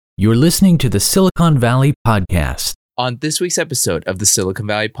You're listening to the Silicon Valley Podcast. On this week's episode of the Silicon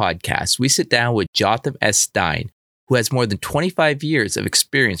Valley Podcast, we sit down with Jotham Stein, who has more than 25 years of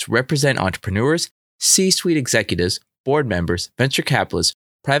experience representing entrepreneurs, C-suite executives, board members, venture capitalists,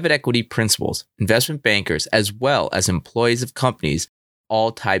 private equity principals, investment bankers, as well as employees of companies,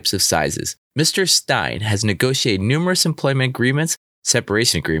 all types of sizes. Mr. Stein has negotiated numerous employment agreements,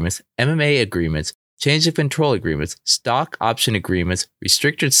 separation agreements, MMA agreements, change of control agreements, stock option agreements,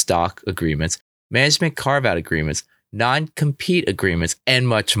 restricted stock agreements, management carve-out agreements, non-compete agreements, and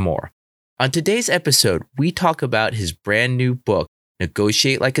much more. On today's episode, we talk about his brand new book,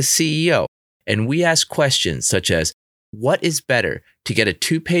 Negotiate Like a CEO, and we ask questions such as, what is better, to get a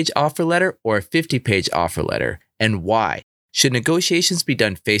 2-page offer letter or a 50-page offer letter, and why? Should negotiations be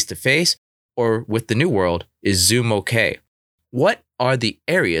done face-to-face, or with the new world, is Zoom okay? What are the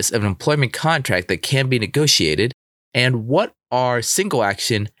areas of an employment contract that can be negotiated, and what are single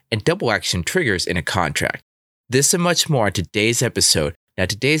action and double action triggers in a contract? This and much more on today's episode. Now,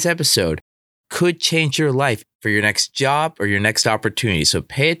 today's episode could change your life for your next job or your next opportunity. So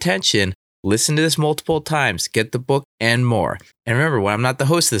pay attention, listen to this multiple times, get the book and more. And remember, when I'm not the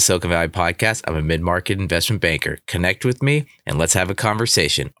host of the Silicon Valley Podcast, I'm a mid-market investment banker. Connect with me and let's have a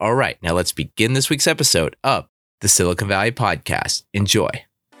conversation. All right, now let's begin this week's episode of the Silicon Valley Podcast. Enjoy.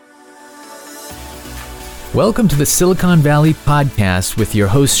 Welcome to the Silicon Valley Podcast with your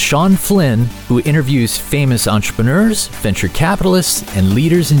host, Sean Flynn, who interviews famous entrepreneurs, venture capitalists, and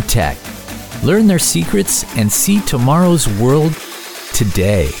leaders in tech. Learn their secrets and see tomorrow's world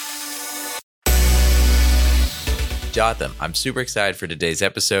today. Jotham, I'm super excited for today's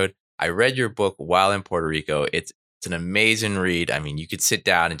episode. I read your book while in Puerto Rico. It's an amazing read. I mean, you could sit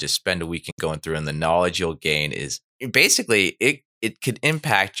down and just spend a weekend going through, and the knowledge you'll gain is basically it could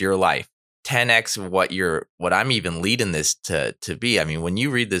impact your life 10x of what I'm even leading this to be. I mean, when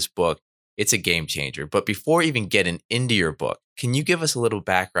you read this book, it's a game changer. But before even getting into your book, can you give us a little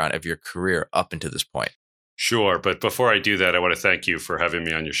background of your career up until this point? Sure. But before I do that, I want to thank you for having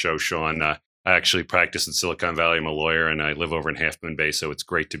me on your show, Sean. I actually practice in Silicon Valley. I'm a lawyer and I live over in Half Moon Bay. So it's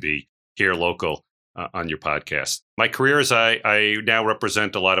great to be here local on your podcast. My career is I now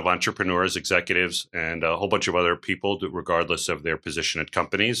represent a lot of entrepreneurs, executives, and a whole bunch of other people, regardless of their position at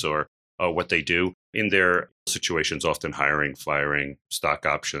companies or what they do in their situations, often hiring, firing, stock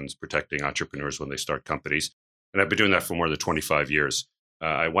options, protecting entrepreneurs when they start companies. And I've been doing that for more than 25 years.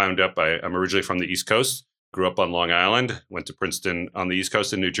 I'm originally from the East Coast. Grew up on Long Island, went to Princeton on the East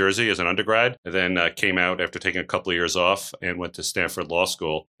Coast in New Jersey as an undergrad, and then came out after taking a couple of years off and went to Stanford Law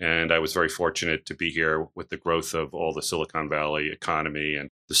School. And I was very fortunate to be here with the growth of all the Silicon Valley economy and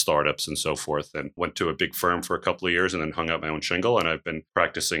the startups and so forth, and went to a big firm for a couple of years and then hung up my own shingle, and I've been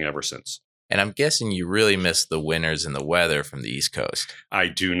practicing ever since. And I'm guessing you really miss the winters and the weather from the East Coast. I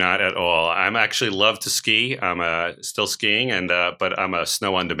do not at all. I'm actually love to ski. I'm still skiing, but I'm a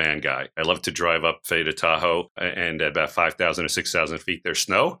snow on demand guy. I love to drive up to Tahoe, and at about 5,000 or 6,000 feet, there's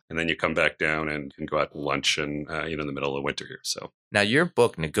snow, and then you come back down and go out to lunch and in the middle of winter here. So now your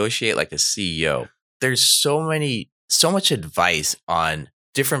book, Negotiate Like a CEO. There's so much advice on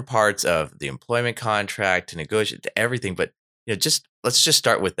different parts of the employment contract to negotiate to everything, but let's just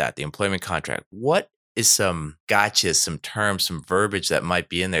start with that, the employment contract. What is some gotchas, some terms, some verbiage that might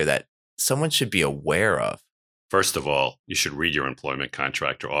be in there that someone should be aware of? First of all, you should read your employment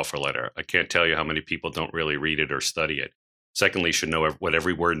contract or offer letter. I can't tell you how many people don't really read it or study it. Secondly, you should know what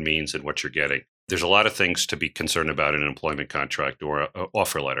every word means and what you're getting. There's a lot of things to be concerned about in an employment contract or an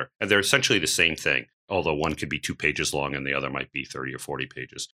offer letter, and they're essentially the same thing, although one could be 2 pages long and the other might be 30 or 40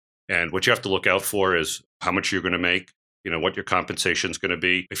 pages. And what you have to look out for is how much you're going to make, what your compensation is going to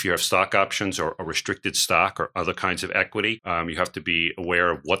be. If you have stock options or a restricted stock or other kinds of equity, you have to be aware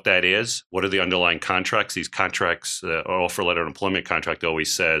of what that is. What are the underlying contracts? These contracts, offer letter and employment contract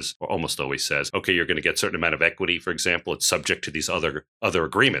always says, or almost always says, okay, you're going to get a certain amount of equity, for example. It's subject to these other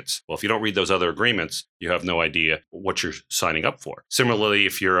agreements. Well, if you don't read those other agreements, you have no idea what you're signing up for. Similarly,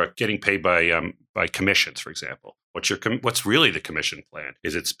 if you're getting paid by commissions, for example, what's really the commission plan?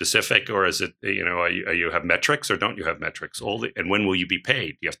 Is it specific, or is it, you have metrics or don't you have metrics? And when will you be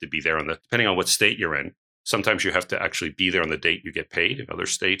paid? You have to be there depending on what state you're in. Sometimes you have to actually be there on the date you get paid. In other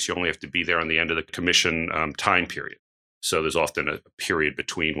states, you only have to be there on the end of the commission time period. So there's often a period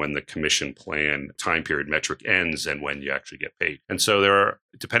between when the commission plan time period metric ends and when you actually get paid. And so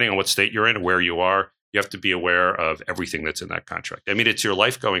depending on what state you're in and where you are, you have to be aware of everything that's in that contract. I mean, it's your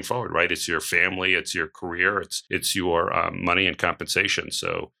life going forward, right? It's your family, it's your career, it's your money and compensation.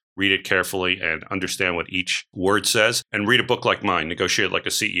 So read it carefully and understand what each word says. And read a book like mine, Negotiate Like a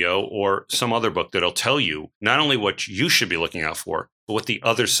CEO, or some other book that'll tell you not only what you should be looking out for, but what the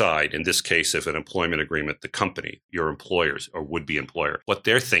other side, in this case, if an employment agreement, the company, your employers or would-be employer, what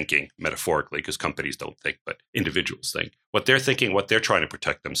they're thinking, metaphorically, because companies don't think, but individuals think, what they're thinking, what they're trying to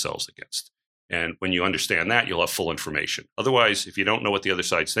protect themselves against. And when you understand that, you'll have full information. Otherwise, if you don't know what the other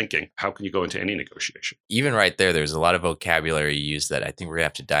side's thinking, how can you go into any negotiation? Even right there's a lot of vocabulary used that I think we're going to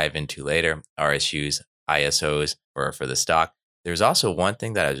have to dive into later. RSUs, ISOs for the stock. There's also one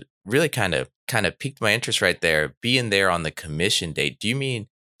thing that really kind of piqued my interest right there, being there on the commission date. Do you mean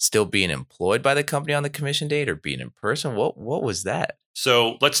still being employed by the company on the commission date or being in person? What was that?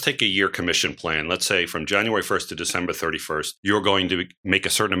 So let's take a year commission plan. Let's say from January 1st to December 31st, you're going to make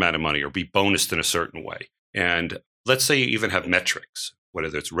a certain amount of money or be bonused in a certain way. And let's say you even have metrics,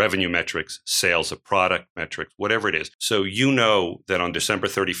 whether it's revenue metrics, sales of product metrics, whatever it is. So you know that on December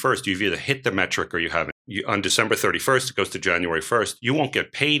 31st, you've either hit the metric or you haven't. On December 31st, it goes to January 1st. You won't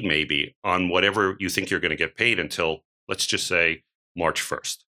get paid maybe on whatever you think you're going to get paid until, let's just say, March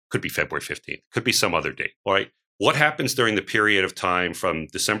 1st. Could be February 15th. Could be some other date. All right. What happens during the period of time from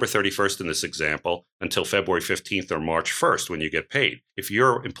December 31st in this example until February 15th or March 1st when you get paid? If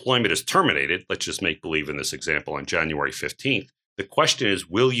your employment is terminated, let's just make believe in this example on January 15th, the question is,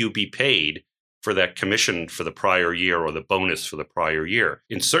 will you be paid for that commission for the prior year or the bonus for the prior year?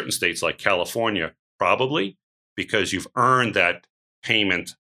 In certain states like California, probably, because you've earned that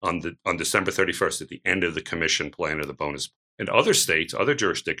payment on December 31st at the end of the commission plan or the bonus. In other states, other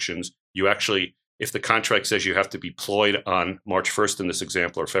jurisdictions, you actually, if the contract says you have to be employed on March 1st in this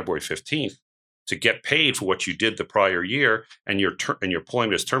example or February 15th to get paid for what you did the prior year and your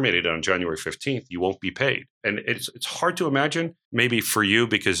employment is terminated on January 15th, you won't be paid. And it's hard to imagine, maybe for you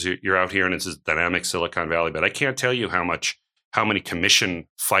because you're out here and it's this dynamic Silicon Valley, but I can't tell you how many commission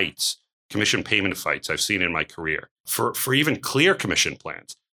payment fights I've seen in my career for even clear commission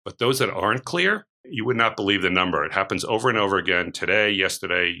plans. But those that aren't clear, you would not believe the number. It happens over and over again today,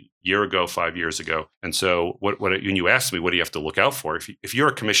 yesterday, year ago, 5 years ago. And so when you ask me, what do you have to look out for? If you're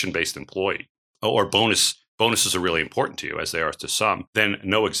a commission-based employee or bonuses are really important to you, as they are to some, then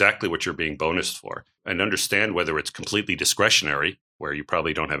know exactly what you're being bonused for and understand whether it's completely discretionary, where you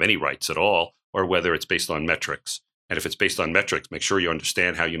probably don't have any rights at all, or whether it's based on metrics. And if it's based on metrics, make sure you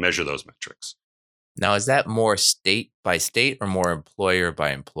understand how you measure those metrics. Now, is that more state by state or more employer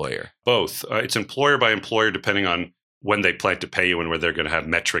by employer? Both. It's employer by employer, depending on when they plan to pay you and whether they're going to have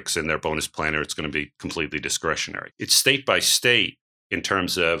metrics in their bonus plan or it's going to be completely discretionary. It's state by state in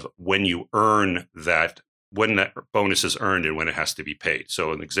terms of when you earn that, when that bonus is earned and when it has to be paid.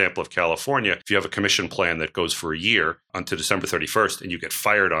 So an example of California, if you have a commission plan that goes for a year until December 31st and you get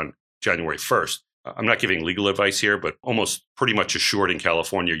fired on January 1st, I'm not giving legal advice here, but almost pretty much assured in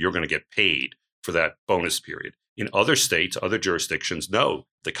California, you're going to get paid for that bonus period. In other states, other jurisdictions, no.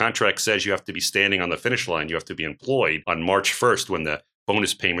 The contract says you have to be standing on the finish line. You have to be employed on March 1st when the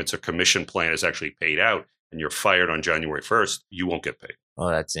bonus payments or commission plan is actually paid out and you're fired on January 1st, you won't get paid. Oh,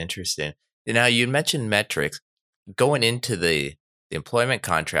 that's interesting. Now, you mentioned metrics. Going into the employment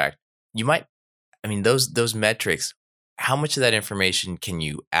contract, you might, those metrics, how much of that information can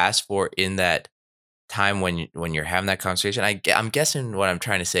you ask for in that time when you're having that conversation? I'm guessing what I'm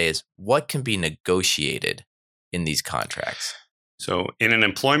trying to say is what can be negotiated in these contracts? So in an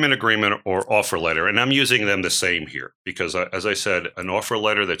employment agreement or offer letter, and I'm using them the same here because as I said, an offer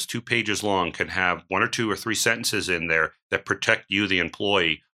letter that's 2 pages long can have 1 or 2 or 3 sentences in there that protect you, the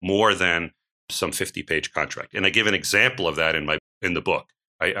employee, more than some 50-page contract. And I give an example of that in the book.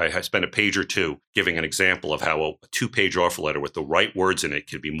 I spent a page or two giving an example of how a 2-page offer letter with the right words in it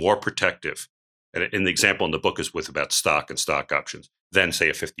can be more protective. And the example in the book is about stock and stock options than, say,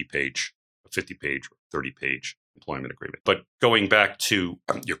 a 50-page or 30-page employment agreement. But going back to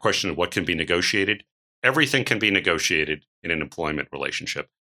your question of what can be negotiated, everything can be negotiated in an employment relationship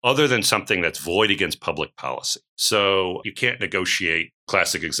other than something that's void against public policy. So you can't negotiate,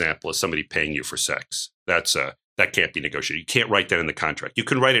 classic example is somebody paying you for sex. That can't be negotiated. You can't write that in the contract. You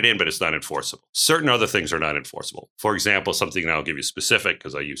can write it in, but it's not enforceable. Certain other things are not enforceable. For example, something that I'll give you specific,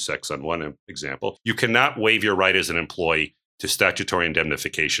 because I use sex on one example. You cannot waive your right as an employee to statutory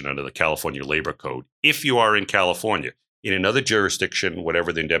indemnification under the California Labor Code if you are in California. In another jurisdiction,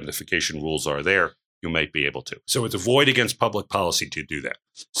 whatever the indemnification rules are there, you might be able to. So it's a void against public policy to do that.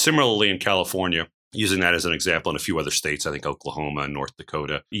 Similarly, in California, using that as an example in a few other states, I think Oklahoma and North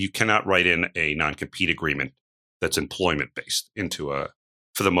Dakota, you cannot write in a non-compete agreement that's employment-based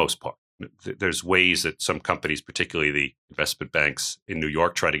for the most part. There's ways that some companies, particularly the investment banks in New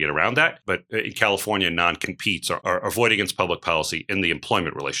York, try to get around that. But in California, non-competes are void against public policy in the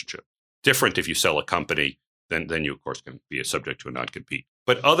employment relationship. Different if you sell a company, then you, of course, can be subject to a non-compete.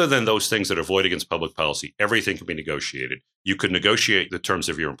 But other than those things that are void against public policy, everything can be negotiated. You can negotiate the terms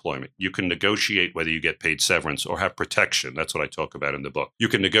of your employment. You can negotiate whether you get paid severance or have protection. That's what I talk about in the book. You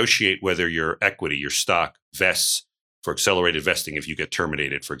can negotiate whether your equity, your stock vests for accelerated vesting if you get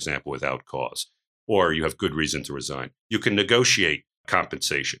terminated, for example, without cause, or you have good reason to resign. You can negotiate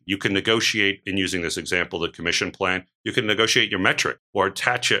compensation. You can negotiate, in using this example, the commission plan, you can negotiate your metric or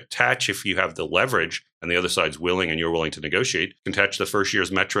attach if you have the leverage and the other side's willing and you're willing to negotiate, you can attach the first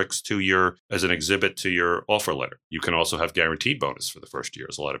year's metrics as an exhibit to your offer letter. You can also have guaranteed bonus for the first year,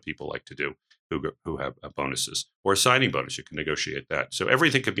 as a lot of people like to do who have bonuses, or a signing bonus. You can negotiate that. So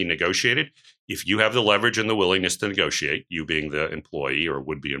everything could be negotiated if you have the leverage and the willingness to negotiate, you being the employee or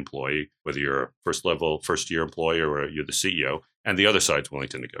would-be employee, whether you're a first-year employee or you're the CEO, and the other side's willing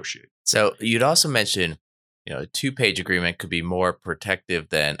to negotiate. So you'd also mentioned, a 2-page agreement could be more protective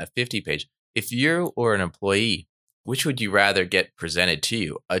than a 50-page. If you or an employee, which would you rather get presented to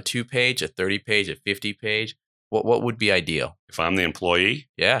you? A 2-page, a 30-page, a 50-page? What would be ideal? If I'm the employee?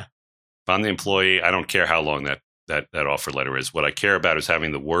 Yeah. If I'm the employee, I don't care how long that offer letter is. What I care about is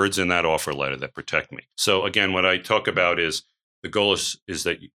having the words in that offer letter that protect me. So again, what I talk about is the goal is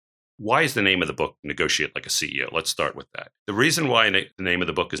that why is the name of the book Negotiate Like a CEO? Let's start with that. The reason why the name of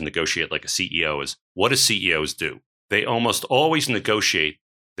the book is Negotiate Like a CEO is, what do CEOs do? They almost always negotiate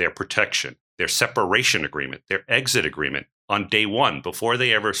their protection, their separation agreement, their exit agreement on day one before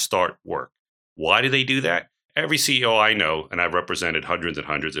they ever start work. Why do they do that? Every CEO I know, and I've represented hundreds and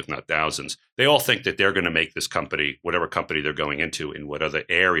hundreds, if not thousands, they all think that they're going to make this company, whatever company they're going into, in whatever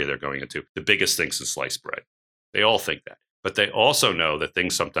area they're going into, the biggest thing since sliced bread. They all think that. But they also know that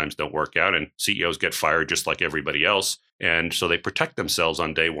things sometimes don't work out and CEOs get fired just like everybody else. And so they protect themselves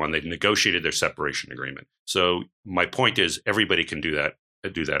on day one. They've negotiated their separation agreement. So my point is everybody can do that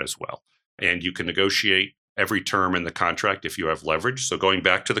as well. And you can negotiate every term in the contract if you have leverage. So going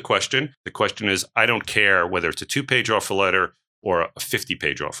back to the question is, I don't care whether it's a 2-page offer letter or a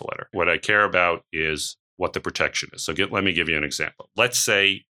 50-page offer letter. What I care about is what the protection is. So let me give you an example. Let's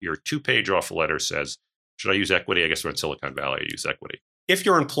say your 2-page offer letter says, should I use equity? I guess we're in Silicon Valley, I use equity. If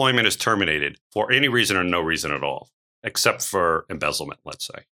your employment is terminated for any reason or no reason at all, except for embezzlement, let's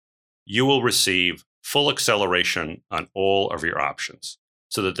say, you will receive full acceleration on all of your options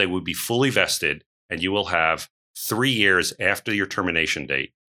so that they will be fully vested, and you will have 3 years after your termination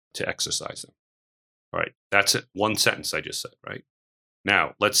date to exercise them. All right, that's it. One sentence I just said, right?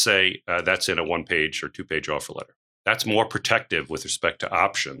 Now, let's say that's in a 1-page or 2-page offer letter. That's more protective with respect to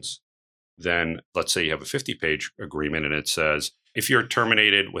options than, let's say you have a 50-page agreement and it says, if you're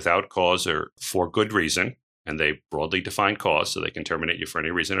terminated without cause or for good reason, and they broadly define cause, so they can terminate you for any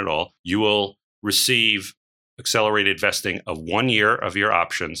reason at all, you will receive accelerated vesting of 1 year of your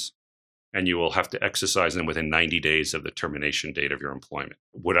options, and you will have to exercise them within 90 days of the termination date of your employment.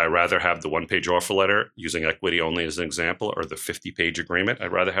 Would I rather have the 1-page offer letter, using equity only as an example, or the 50-page agreement?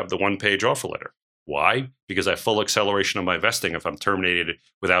 I'd rather have the 1-page offer letter. Why? Because I have full acceleration of my vesting if I'm terminated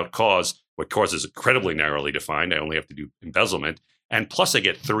without cause. What cause is incredibly narrowly defined. I only have to do embezzlement. And plus I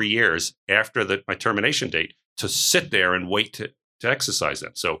get 3 years after my termination date to sit there and wait to exercise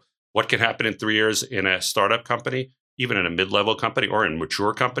that. So what can happen in 3 years in a startup company, even in a mid-level company or in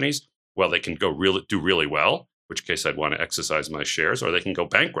mature companies? Well, they can do really well, in which case I'd want to exercise my shares, or they can go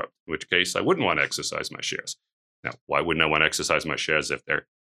bankrupt, in which case I wouldn't want to exercise my shares. Now, why wouldn't I want to exercise my shares if their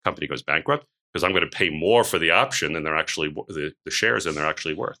company goes bankrupt? Because I'm going to pay more for the option than they're actually the shares than they're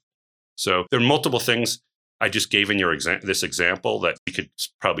actually worth. So there are multiple things I just gave in this example that we could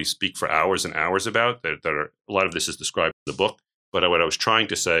probably speak for hours and hours about. That are a lot of this is described in the book. But what I was trying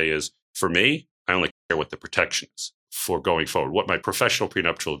to say is, for me, I only care what the protection is for going forward, what my professional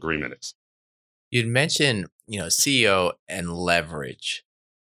prenuptial agreement is. You'd mentioned, CEO and leverage.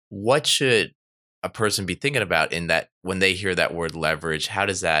 What should a person be thinking about in that when they hear that word leverage? How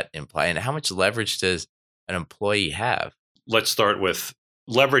does that imply, and how much leverage does an employee have? Let's start with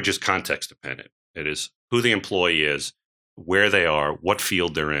leverage is context dependent. It is who the employee is, where they are, what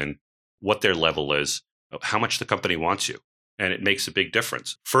field they're in, what their level is, how much the company wants you. And it makes a big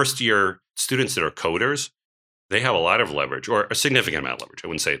difference. First year students that are coders, they have a lot of leverage, or a significant amount of leverage. I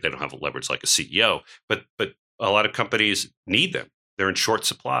wouldn't say they don't have a leverage like a CEO, but a lot of companies need them. They're in short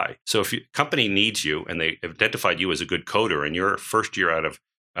supply. So if a company needs you and they identified you as a good coder and you're first year out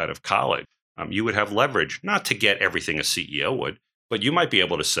of college, you would have leverage, not to get everything a CEO would, but you might be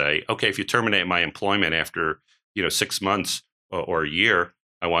able to say, okay, if you terminate my employment after 6 months or a year,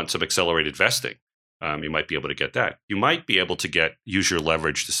 I want some accelerated vesting. You might be able to get that. You might be able to use your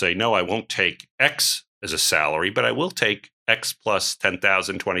leverage to say, no, I won't take X as a salary, but I will take X plus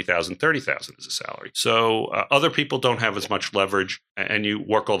 10,000, 20,000, 30,000 as a salary. So other people don't have as much leverage, and you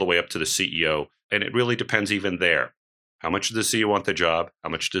work all the way up to the CEO. And it really depends even there. How much does the CEO want the job? How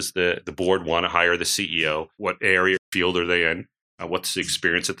much does the board want to hire the CEO? What area, field are they in? What's the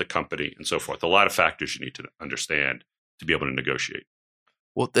experience at the company, and so forth. A lot of factors you need to understand to be able to negotiate.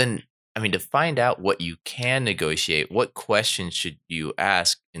 Well, then, I mean, to find out what you can negotiate, what questions should you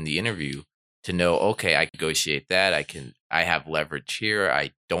ask in the interview to know, okay, I can negotiate that. I have leverage here.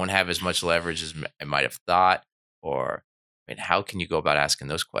 I don't have as much leverage as I might have thought. Or, I mean, how can you go about asking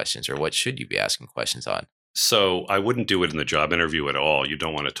those questions, or what should you be asking questions on? So I wouldn't do it in the job interview at all. You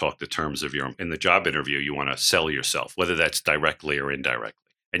don't want to talk the terms of in the job interview. You want to sell yourself, whether that's directly or indirectly,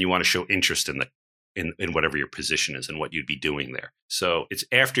 and you want to show interest in whatever your position is and what you'd be doing there. So it's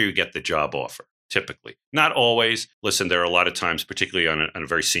after you get the job offer, typically. Not always. Listen, there are a lot of times, particularly on a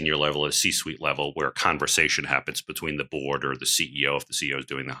very senior level, a C-suite level, where a conversation happens between the board or the CEO, if the CEO is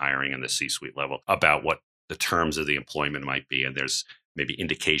doing the hiring, and the C-suite level about what the terms of the employment might be, and there's maybe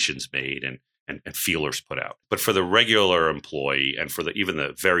indications made and feelers put out. But for the regular employee and for even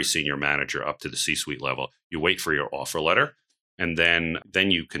the very senior manager up to the C-suite level, you wait for your offer letter, and then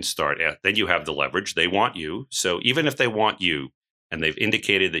you can start. Then you have the leverage. They want you. So even if they want you and they've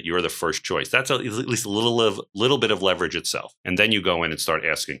indicated that you're the first choice, that's at least a little bit of leverage itself. And then you go in and start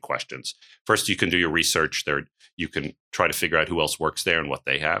asking questions. First, you can do your research there. You can try to figure out who else works there and what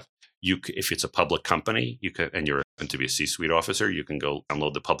they have. If it's a public company, and you're to be a C-suite officer, you can go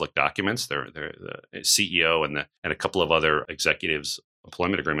download the public documents. They're the CEO and a couple of other executives'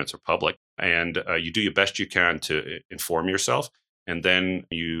 employment agreements are public, and you do your best you can to inform yourself, and then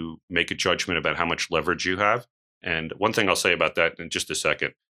you make a judgment about how much leverage you have. And one thing I'll say about that in just a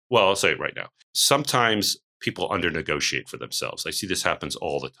second. Well, I'll say it right now. Sometimes people under-negotiate for themselves. I see this happens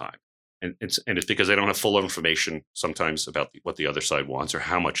all the time. And it's because they don't have full information sometimes about what the other side wants or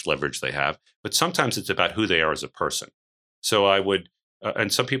how much leverage they have. But sometimes it's about who they are as a person. So I would,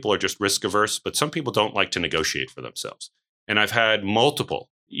 and some people are just risk averse, but some people don't like to negotiate for themselves. And I've had multiple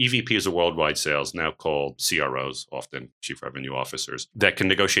EVPs of worldwide sales, now called CROs, often chief revenue officers, that can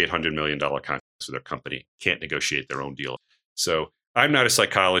negotiate $100 million contracts with their company, can't negotiate their own deal. So I'm not a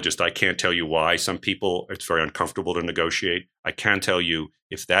psychologist. I can't tell you why some people, it's very uncomfortable to negotiate. I can tell you,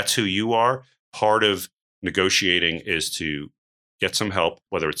 if that's who you are, part of negotiating is to get some help,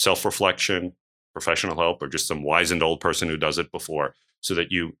 whether it's self-reflection, professional help, or just some wizened old person who does it before, so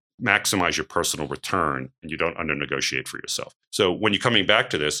that you maximize your personal return and you don't under-negotiate for yourself. So when you're coming back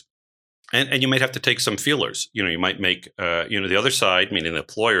to this, and you might have to take some feelers. You might make, the other side, meaning the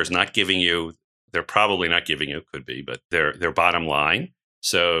employer, is not giving you, they're probably not giving you, could be, but their bottom line.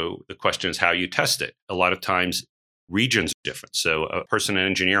 So the question is how you test it. A lot of times regions are different. So a person, an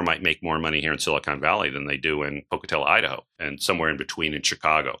engineer, might make more money here in Silicon Valley than they do in Pocatello, Idaho, and somewhere in between in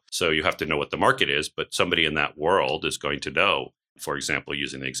Chicago. So you have to know what the market is, but somebody in that world is going to know. For example,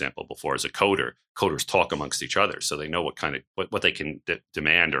 using the example before, as a coder, coders talk amongst each other. So they know what they can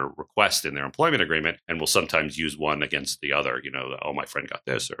demand or request in their employment agreement, and will sometimes use one against the other. Oh, my friend got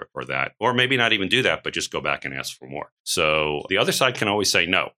this or that. Or maybe not even do that, but just go back and ask for more. So the other side can always say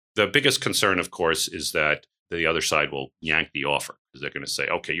no. The biggest concern, of course, is that the other side will yank the offer, because they're going to say,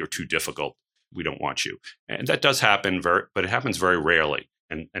 okay, you're too difficult. We don't want you. And that does happen, but it happens very rarely.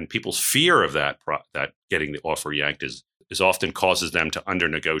 And people's fear of that getting the offer yanked is often causes them to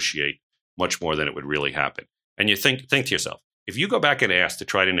under-negotiate much more than it would really happen. And you think to yourself, if you go back and ask to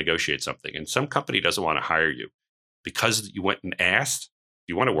try to negotiate something, and some company doesn't want to hire you because you went and asked,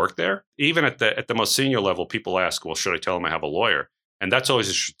 do you want to work there? Even at the most senior level, people ask, well, should I tell them I have a lawyer? And that's always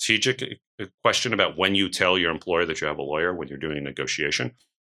a strategic question about when you tell your employer that you have a lawyer when you're doing a negotiation.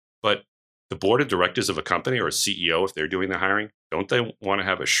 But the board of directors of a company, or a CEO, if they're doing the hiring, don't they want to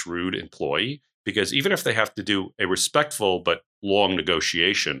have a shrewd employee? Because even if they have to do a respectful but long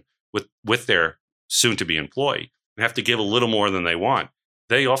negotiation with their soon-to-be employee and have to give a little more than they want,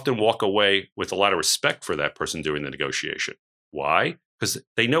 they often walk away with a lot of respect for that person doing the negotiation. Why? Because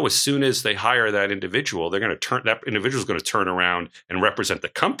they know as soon as they hire that individual, that individual is going to turn around and represent the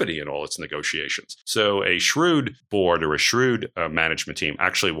company in all its negotiations. So a shrewd board or a shrewd management team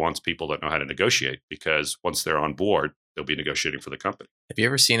actually wants people that know how to negotiate, because once they're on board, they'll be negotiating for the company. Have you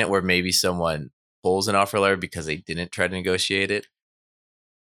ever seen it where maybe someone pulls an offer letter because they didn't try to negotiate it?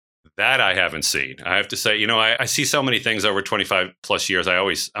 That I haven't seen. I have to say, I see so many things over 25 plus years.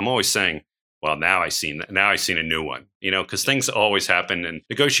 I'm always saying, well, now I seen a new one, because things always happen, and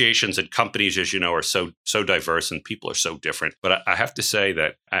negotiations and companies, as you know, are so diverse and people are so different. But I have to say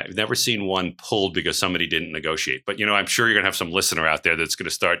that I've never seen one pulled because somebody didn't negotiate. But, I'm sure you're going to have some listener out there that's going to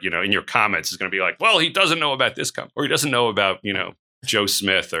start, in your comments is going to be like, well, he doesn't know about this company, or he doesn't know about, Joe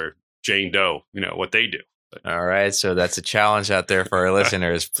Smith or Jane Doe, what they do. All right. So that's a challenge out there for our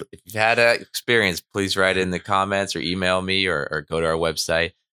listeners. If you've had an experience, please write in the comments or email me or go to our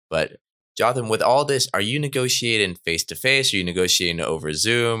website. But Jotham, with all this, are you negotiating face-to-face? Are you negotiating over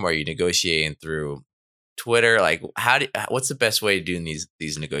Zoom? Are you negotiating through Twitter? Like, what's the best way of doing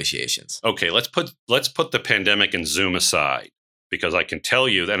these negotiations? Okay, let's put the pandemic and Zoom aside, because I can tell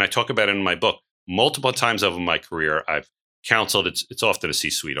you, and I talk about it in my book, multiple times over my career, I've counseled, it's often a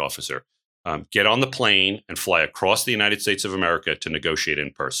C-suite officer, get on the plane and fly across the United States of America to negotiate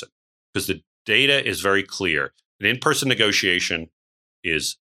in person. Because the data is very clear. An in-person negotiation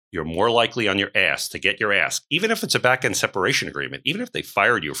is you're more likely on your ass to get your ask, even if it's a back-end separation agreement, even if they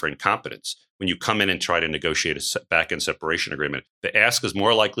fired you for incompetence. When you come in and try to negotiate a back-end separation agreement, the ask is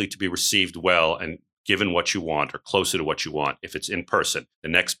more likely to be received well and given what you want or closer to what you want if it's in person. The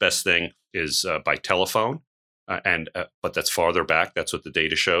next best thing is by telephone, but that's farther back. That's what the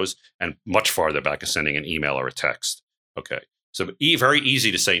data shows. And much farther back is sending an email or a text. Okay, so very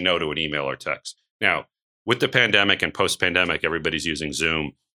easy to say no to an email or text. Now, with the pandemic and post-pandemic, everybody's using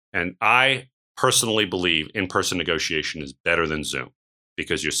Zoom. And I personally believe in-person negotiation is better than Zoom,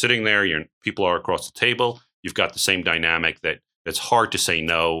 because you're sitting there, people are across the table, you've got the same dynamic that it's hard to say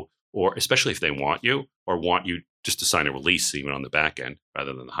no, or especially if they want you just to sign a release even on the back end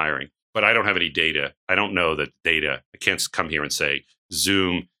rather than the hiring. But I don't have any data. I don't know that data. I can't come here and say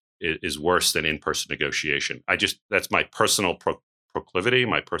Zoom is worse than in-person negotiation. That's my personal proclivity,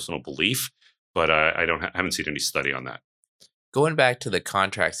 my personal belief, but I haven't seen any study on that. Going back to the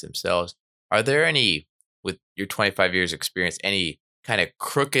contracts themselves, are there any, with your 25 years experience, any kind of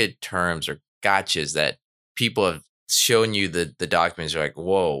crooked terms or gotchas that people have shown you the documents? You're like,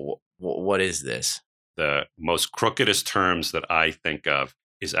 whoa, what is this? The most crookedest terms that I think of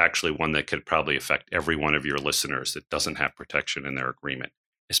is actually one that could probably affect every one of your listeners that doesn't have protection in their agreement,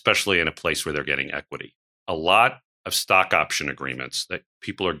 especially in a place where they're getting equity. A lot of stock option agreements that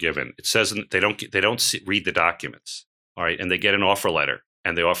people are given, it says they don't read the documents. All right, and they get an offer letter,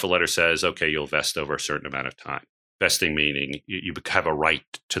 and the offer letter says, okay, you'll vest over a certain amount of time. Vesting meaning you have a right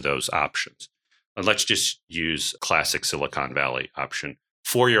to those options. And let's just use classic Silicon Valley option.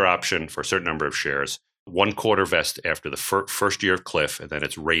 4-year option for a certain number of shares, 1 quarter vest after the first year of cliff, and then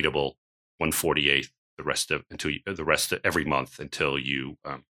it's ratable 1/48 the rest of every month until you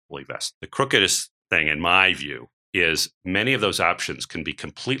fully vest. The crookedest thing, in my view, is many of those options can be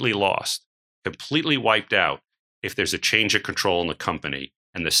completely lost, completely wiped out, if there's a change of control in the company.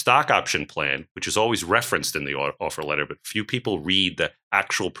 And the stock option plan, which is always referenced in the offer letter, but few people read the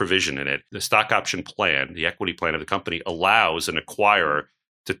actual provision in it. The stock option plan, the equity plan of the company, allows an acquirer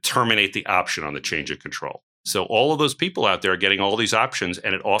to terminate the option on the change of control. So all of those people out there are getting all these options,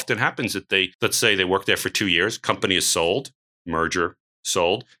 and it often happens that let's say they work there for 2 years, company is sold, merger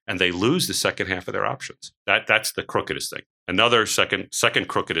sold, and they lose the second half of their options. That's the crookedest thing. Another second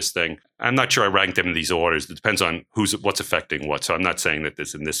crookedest thing, I'm not sure I ranked them in these orders. It depends on what's affecting what. So I'm not saying that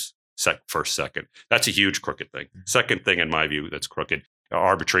this in this first second. That's a huge crooked thing. Second thing, in my view, that's crooked are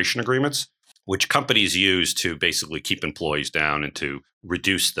arbitration agreements, which companies use to basically keep employees down and to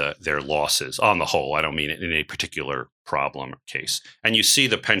reduce their losses on the whole. I don't mean it in a particular problem or case. And you see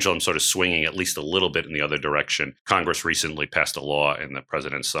the pendulum sort of swinging at least a little bit in the other direction. Congress recently passed a law, and the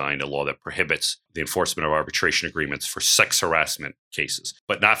president signed a law that prohibits the enforcement of arbitration agreements for sex harassment cases,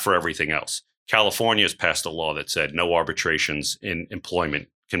 but not for everything else. California has passed a law that said no arbitrations in employment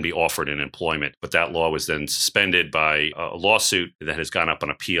can be offered in employment. But that law was then suspended by a lawsuit that has gone up on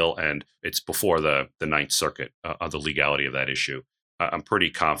appeal, and it's before the Ninth Circuit on the legality of that issue. I'm pretty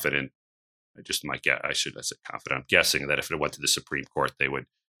confident. I say confident. I'm guessing that if it went to the Supreme Court, they would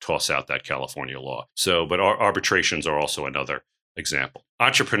toss out that California law. But arbitrations are also another example.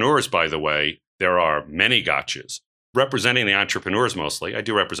 Entrepreneurs, by the way, there are many gotchas. Representing the entrepreneurs mostly, I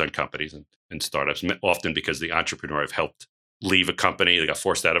do represent companies and startups, often because the entrepreneur I've helped leave a company, they got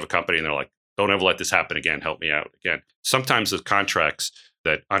forced out of a company, and they're like, don't ever let this happen again, help me out again. Sometimes the contracts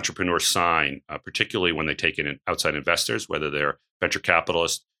that entrepreneurs sign, particularly when they take in outside investors, whether they're venture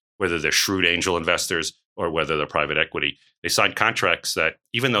capitalists, whether they're shrewd angel investors, or whether they're private equity, they sign contracts that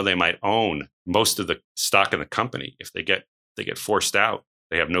even though they might own most of the stock in the company, if they get forced out,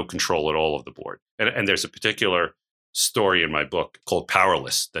 they have no control at all of the board. And there's a particular story in my book called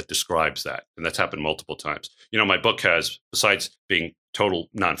Powerless that describes that. And that's happened multiple times. My book has, besides being total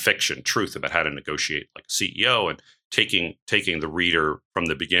nonfiction truth about how to negotiate like a CEO, and taking the reader from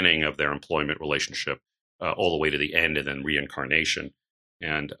the beginning of their employment relationship all the way to the end, and then reincarnation.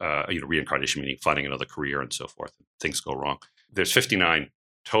 And reincarnation meaning finding another career and so forth. Things go wrong. There's 59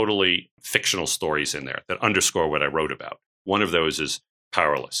 totally fictional stories in there that underscore what I wrote about. One of those is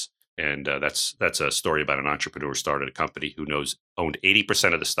Powerless. And that's a story about an entrepreneur who started a company who owned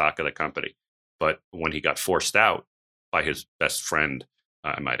 80% of the stock of the company. But when he got forced out by his best friend,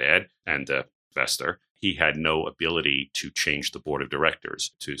 I might add, and the investor, he had no ability to change the board of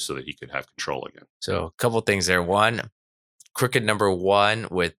directors so that he could have control again. So a couple of things there. One, crooked number one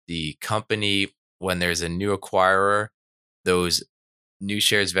with the company, when there's a new acquirer, those new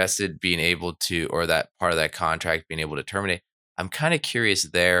shares vested being able to, or that part of that contract being able to terminate. I'm kind of curious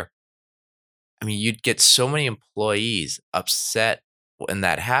there. I mean, you'd get so many employees upset when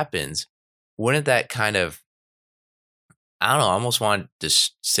that happens. Wouldn't that kind of, I don't know, I almost want to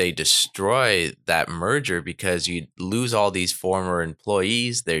say destroy that merger, because you'd lose all these former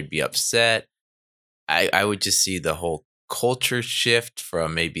employees. They'd be upset. I would just see the whole culture shift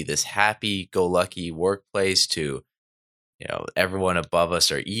from maybe this happy-go-lucky workplace to, everyone above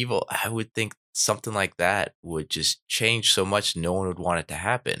us are evil. I would think something like that would just change so much, no one would want it to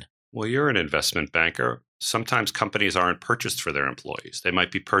happen. Well, you're an investment banker. Sometimes companies aren't purchased for their employees. They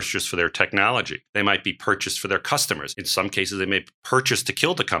might be purchased for their technology. They might be purchased for their customers. In some cases, they may be purchased to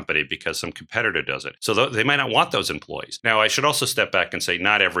kill the company because some competitor does it. So they might not want those employees. Now, I should also step back and say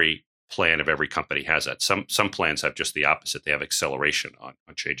not every plan of every company has that. Some plans have just the opposite. They have acceleration on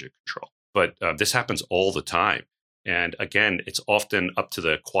change of control. But this happens all the time. And again, it's often up to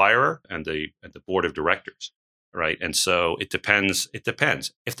the acquirer and the board of directors. Right. And so it depends.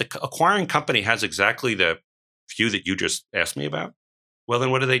 If the acquiring company has exactly the view that you just asked me about, well,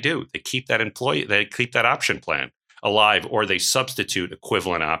 then what do? They keep that employee, they keep that option plan alive, or they substitute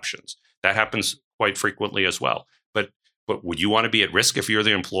equivalent options. That happens quite frequently as well. But would you want to be at risk if you're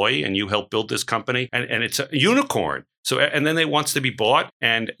the employee and you help build this company and it's a unicorn? So, and then it wants to be bought,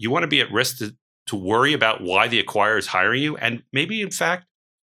 and you want to be at risk to worry about why the acquirer is hiring you. And maybe, in fact,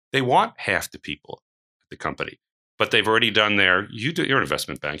 they want half the people the company, but they've already done you're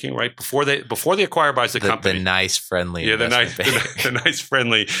investment banking, right? Before the acquirer buys the company, the nice, friendly, the nice,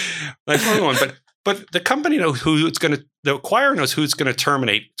 friendly one. But the company knows the acquirer knows who's going to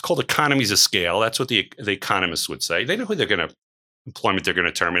terminate. It's called economies of scale. That's what the economists would say. They know who they're going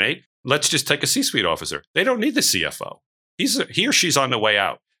to terminate. Let's just take a C-suite officer. They don't need the CFO. He or she's on the way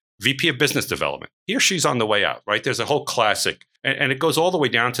out. VP of business development. He or she's on the way out, right? There's a whole classic. And it goes all the way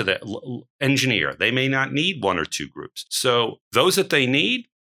down to the engineer. They may not need one or two groups. So those that they need,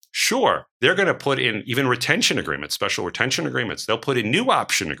 sure, they're going to put in even retention agreements, special retention agreements. They'll put in new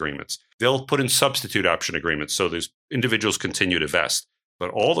option agreements. They'll put in substitute option agreements so those individuals continue to vest.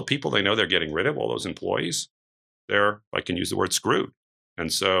 But all the people they know they're getting rid of, all those employees, they're, I can use the word, screwed.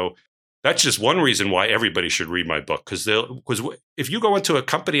 And so that's just one reason why everybody should read my book. Because if you go into a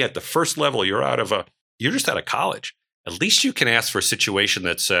company at the first level, you're just out of college. At least you can ask for a situation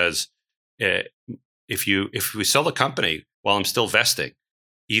that says, if we sell the company while I'm still vesting,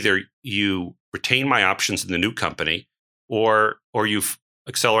 either you retain my options in the new company, or you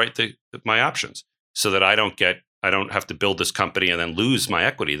accelerate my options so that I don't have to build this company and then lose my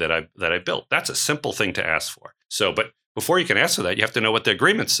equity that I built. That's a simple thing to ask for. So, but before you can ask for that, you have to know what the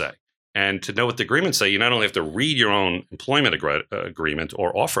agreements say. And to know what the agreements say, you not only have to read your own employment agreement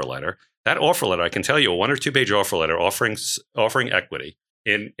or offer letter. That offer letter, I can tell you, a 1 or 2 page offer letter offering equity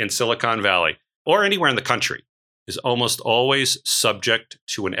in Silicon Valley or anywhere in the country is almost always subject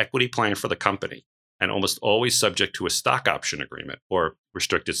to an equity plan for the company, and almost always subject to a stock option agreement or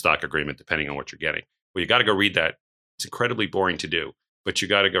restricted stock agreement, depending on what you're getting. Well, you got to go read that. It's incredibly boring to do, but you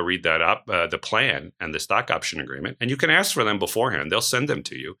got to go read that up, the plan and the stock option agreement, and you can ask for them beforehand. They'll send them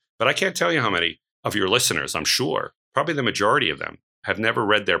to you. But I can't tell you how many of your listeners, I'm sure, probably the majority of them, have never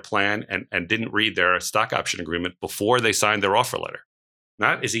read their plan and didn't read their stock option agreement before they signed their offer letter.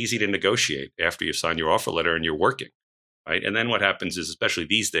 Not as easy to negotiate after you sign your offer letter and you're working, right? And then what happens is, especially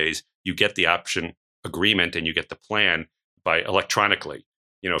these days, you get the option agreement and you get the plan by electronically.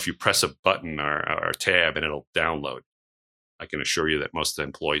 If you press a button or a tab and it'll download. I can assure you that most of the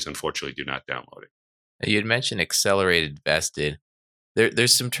employees, unfortunately, do not download it. You had mentioned accelerated vested.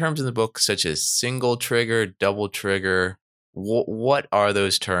 There's some terms in the book such as single trigger, double trigger. What are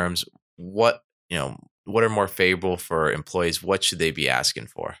those terms? What are more favorable for employees? What should they be asking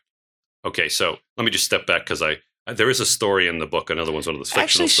for? Okay, so let me just step back because there is a story in the book. Another one's one of those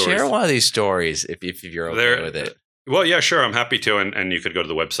fictional stories. Actually, share one of these stories if you're okay with it. Well, yeah, sure. I'm happy to. And you could go to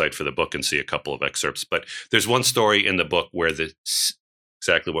the website for the book and see a couple of excerpts. But there's one story in the book where the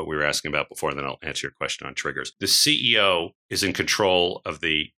exactly what we were asking about before, and then I'll answer your question on triggers. The CEO is in control of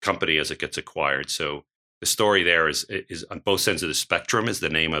the company as it gets acquired. So the story there is on both ends of the spectrum is the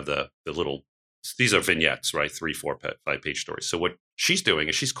name of the little, these are vignettes, right? 3, 4, 5-page stories. So what she's doing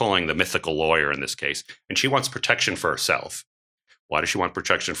is she's calling the mythical lawyer in this case, and she wants protection for herself. Why does she want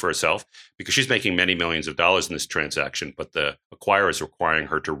protection for herself? Because she's making many millions of dollars in this transaction, but the acquirer is requiring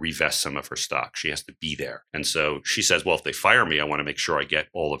her to revest some of her stock. She has to be there. And so she says, well, if they fire me, I want to make sure I get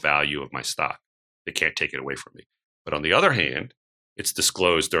all the value of my stock. They can't take it away from me. But on the other hand, it's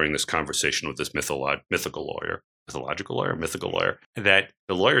disclosed during this conversation with this mythical lawyer, that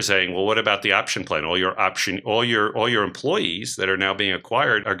the lawyer is saying, well, what about the option plan? All your employees that are now being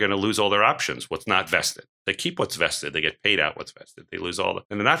acquired are going to lose all their options. What's not vested? They keep what's vested. They get paid out what's vested. They lose and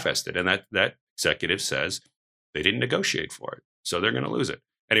they're not vested. And that executive says they didn't negotiate for it, so they're going to lose it.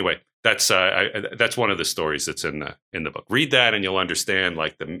 Anyway, that's one of the stories that's in the book. Read that, and you'll understand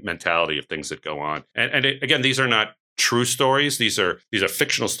like the mentality of things that go on. And again, these are not true stories. These are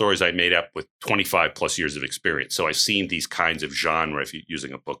fictional stories I made up with 25 plus years of experience. So I've seen these kinds of genre, if you're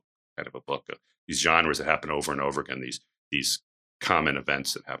using a book, these genres that happen over and over again, these common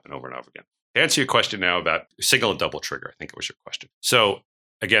events that happen over and over again. To answer your question now about single and double trigger, I think it was your question. So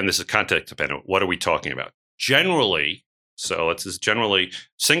again, this is context dependent. What are we talking about? Generally,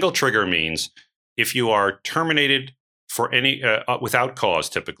 single trigger means if you are terminated for any without cause,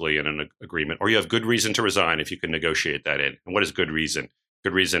 typically in an agreement, or you have good reason to resign if you can negotiate that in. And what is good reason?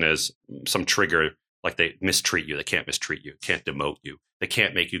 Good reason is some trigger, like they mistreat you. They can't mistreat you, can't demote you. They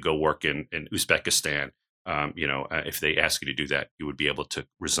can't make you go work in Uzbekistan. If they ask you to do that, you would be able to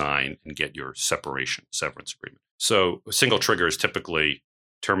resign and get your severance agreement. So a single trigger is typically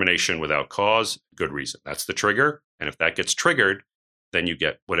termination without cause, good reason. That's the trigger. And if that gets triggered, then you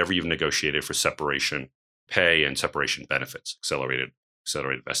get whatever you've negotiated for separation pay and separation benefits, accelerated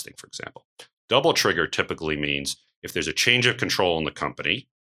vesting, for example. Double trigger typically means if there's a change of control in the company,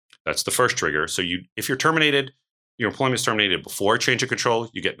 that's the first trigger. So if you're terminated, your employment is terminated before a change of control,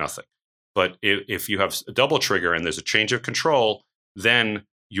 you get nothing. But if you have a double trigger and there's a change of control, then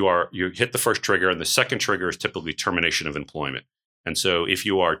you hit the first trigger, and the second trigger is typically termination of employment. And so if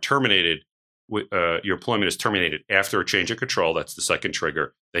you are terminated, your employment is terminated after a change of control, that's the second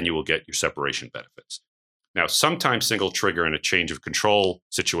trigger, then you will get your separation benefits. Now, sometimes single trigger in a change of control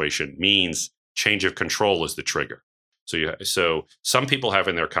situation means change of control is the trigger. So some people have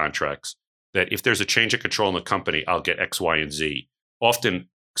in their contracts that if there's a change of control in the company, I'll get X, Y, and Z, often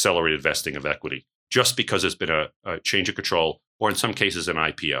accelerated vesting of equity, just because there's been a change of control, or in some cases an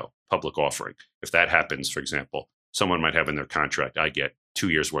IPO, public offering. If that happens, for example, someone might have in their contract, I get 2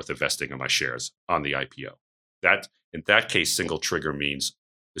 years worth of vesting of my shares on the IPO. In that case, single trigger means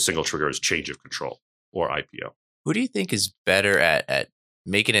the single trigger is change of control or IPO. Who do you think is better at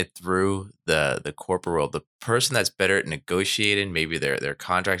making it through the corporate world? The person that's better at negotiating maybe their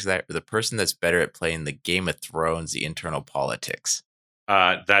contracts, or the person that's better at playing the Game of Thrones, the internal politics?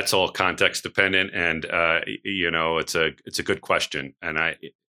 That's all context dependent, and it's a good question. And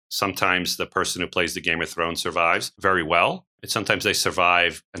sometimes the person who plays the Game of Thrones survives very well. And sometimes they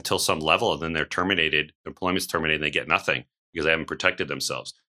survive until some level, and then they're terminated. Their employment's terminated, and they get nothing because they haven't protected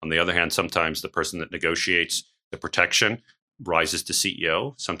themselves. On the other hand, sometimes the person that negotiates the protection rises to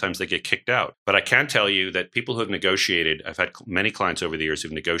CEO. Sometimes they get kicked out. But I can tell you that people who have negotiated, I've had many clients over the years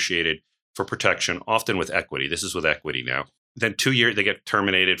who've negotiated for protection, often with equity. This is with equity now. Then 2 years, they get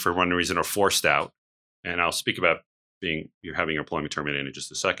terminated for one reason or forced out. And I'll speak about you're having your employment terminated in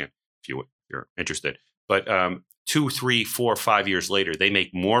just a second, if you're interested. But 2, 3, 4, 5 years later, they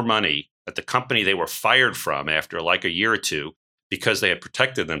make more money at the company they were fired from after like a year or two because they had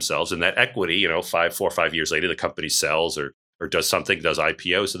protected themselves. And that equity, 4 or 5 years later, the company sells or does something, does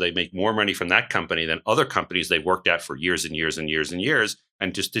IPO. So they make more money from that company than other companies they worked at for years and years and years and years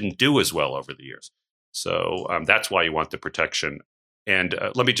and just didn't do as well over the years. So that's why you want the protection. And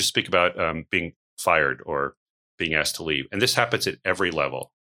let me just speak about being fired or being asked to leave. And this happens at every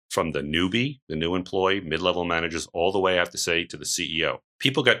level, from the newbie, the new employee, mid-level managers, all the way, I have to say, to the CEO.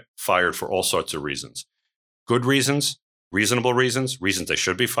 People get fired for all sorts of reasons. Good reasons, reasonable reasons they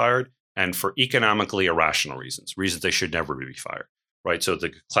should be fired, and for economically irrational reasons they should never be fired, right? So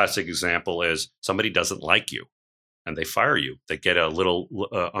the classic example is somebody doesn't like you and they fire you. They get a little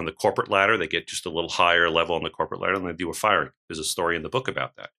on the corporate ladder, they get just a little higher level on the corporate ladder and they do a firing. There's a story in the book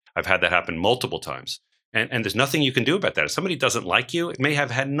about that. I've had that happen multiple times. And there's nothing you can do about that. If somebody doesn't like you, it may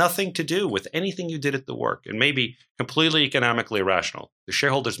have had nothing to do with anything you did at the work and maybe completely economically irrational. The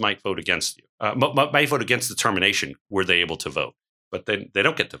shareholders might vote against you, might vote against the termination were they able to vote, but then they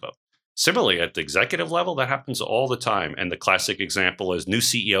don't get to vote. Similarly, at the executive level, that happens all the time. And the classic example is new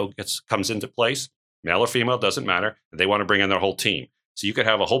CEO comes into place, male or female, doesn't matter. They want to bring in their whole team. So you could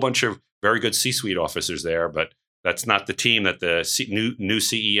have a whole bunch of very good C-suite officers there, but that's not the team that the new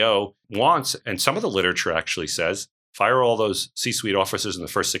CEO wants. And some of the literature actually says, fire all those C-suite officers in the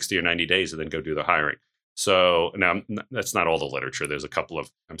first 60 or 90 days and then go do the hiring. So now that's not all the literature. There's a couple of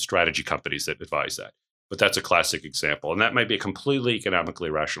strategy companies that advise that. But that's a classic example. And that might be a completely economically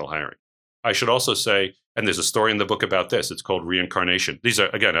rational hiring. I should also say, and there's a story in the book about this, it's called Reincarnation. These are,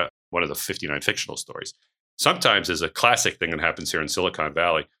 again, one of the 59 fictional stories. Sometimes there's a classic thing that happens here in Silicon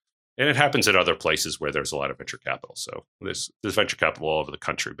Valley, and it happens in other places where there's a lot of venture capital. So there's venture capital all over the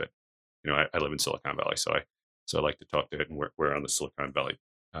country, but I live in Silicon Valley, so I like to talk to it, and we're on the Silicon Valley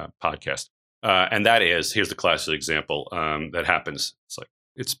podcast. And that is, here's the classic example that happens.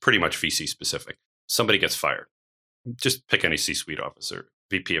 It's pretty much VC specific. Somebody gets fired. Just pick any C-suite officer,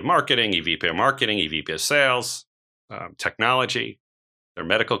 VP of marketing, EVP of sales, technology, their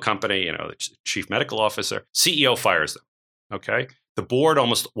medical company, the chief medical officer, CEO fires them. Okay. The board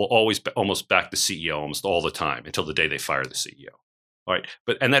will always back the CEO almost all the time until the day they fire the CEO. All right.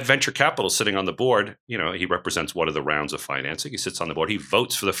 And that venture capital sitting on the board, he represents one of the rounds of financing. He sits on the board. He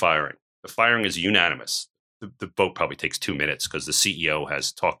votes for the firing. The firing is unanimous. The vote probably takes 2 minutes because the CEO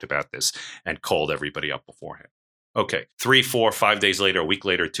has talked about this and called everybody up beforehand. Okay, 3, 4, 5 days later, a week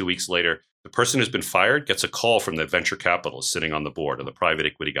later, 2 weeks later, the person who's been fired gets a call from the venture capitalist sitting on the board or the private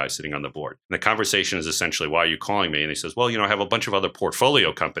equity guy sitting on the board. And the conversation is essentially, why are you calling me? And he says, well, I have a bunch of other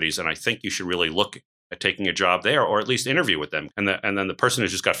portfolio companies, and I think you should really look at taking a job there or at least interview with them. And then the person who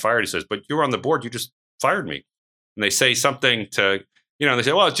just got fired, he says, but you're on the board, you just fired me. And they say something to, they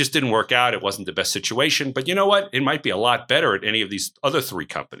say, well, it just didn't work out. It wasn't the best situation. But you know what? It might be a lot better at any of these other 3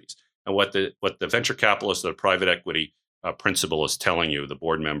 companies. And what the venture capitalist or the private equity principal is telling you, the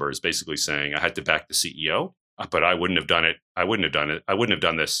board member is basically saying, I had to back the CEO, but I wouldn't have done it. I wouldn't have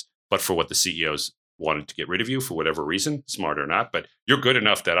done this, but for what the CEOs wanted to get rid of you for whatever reason, smart or not. But you're good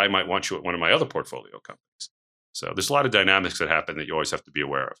enough that I might want you at one of my other portfolio companies. So there's a lot of dynamics that happen that you always have to be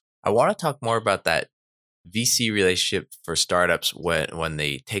aware of. I want to talk more about that VC relationship for startups when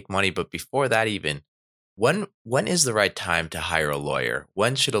they take money. But before that, even when is the right time to hire a lawyer?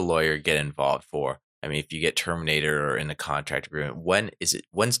 When should a lawyer get involved for? I mean, if you get terminated or in a contract agreement,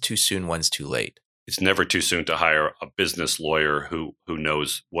 when's too soon? When's too late? It's never too soon to hire a business lawyer who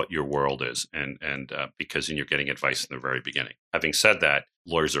knows what your world is, and because you're getting advice in the very beginning. Having said that,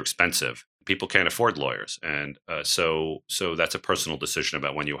 lawyers are expensive. People can't afford lawyers, and so that's a personal decision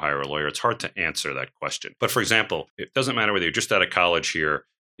about when you hire a lawyer. It's hard to answer that question. But for example, it doesn't matter whether you're just out of college here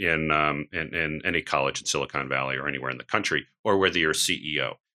in any college in Silicon Valley or anywhere in the country, or whether you're a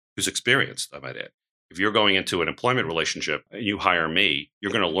CEO who's experienced, I might add. If you're going into an employment relationship and you hire me,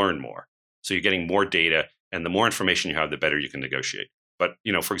 you're going to learn more. So you're getting more data, and the more information you have, the better you can negotiate. But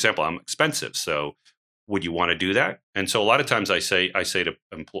for example, I'm expensive, so would you want to do that? And so a lot of times I say to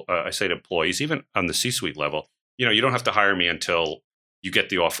employees, even on the C-suite level, you don't have to hire me until you get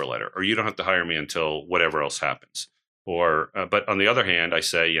the offer letter, or you don't have to hire me until whatever else happens. But on the other hand, I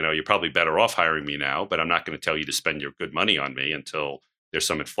say, you're probably better off hiring me now, but I'm not going to tell you to spend your good money on me until there's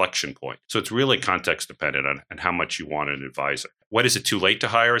some inflection point. So it's really context dependent on how much you want an advisor. When is it too late to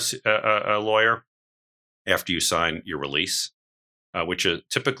hire a lawyer? After you sign your release, which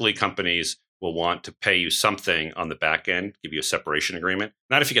typically companies will want to pay you something on the back end, give you a separation agreement.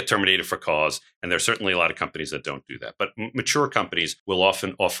 Not if you get terminated for cause, and there's certainly a lot of companies that don't do that. But mature companies will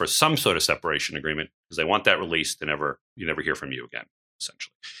often offer some sort of separation agreement because they want that release to you never hear from you again,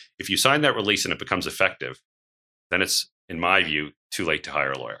 essentially. If you sign that release and it becomes effective, then it's, in my view, too late to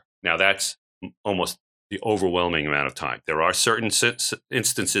hire a lawyer. Now, that's almost the overwhelming amount of time. There are certain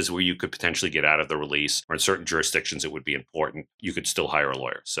instances where you could potentially get out of the release, or in certain jurisdictions it would be important. You could still hire a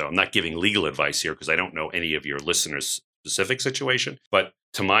lawyer. So I'm not giving legal advice here because I don't know any of your listeners' specific situation. But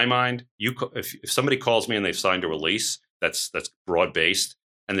to my mind, if somebody calls me and they've signed a release that's broad-based,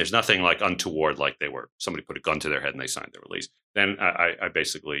 and there's nothing like untoward, like somebody put a gun to their head and they signed the release, then I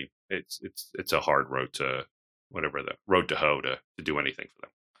basically, it's a hard road to the road to hoe to do anything for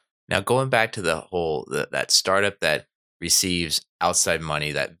them. Now, going back to that startup that receives outside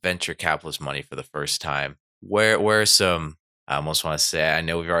money, that venture capitalist money for the first time, where are some, I almost want to say, I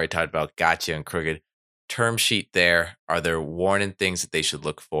know we've already talked about gotcha and crooked, term sheet there. Are there warning things that they should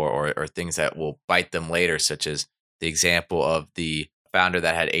look for, or things that will bite them later, such as the example of the founder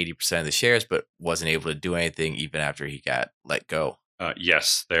that had 80% of the shares but wasn't able to do anything even after he got let go?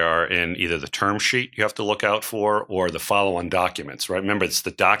 Yes, they are in either the term sheet you have to look out for or the follow-on documents, right? Remember, it's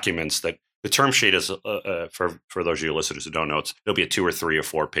the documents that The term sheet is, for those of you listeners who don't know, it'll be a 2 or 3 or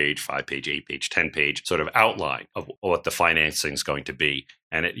 4 page, 5 page, 8 page, 10 page sort of outline of what the financing is going to be.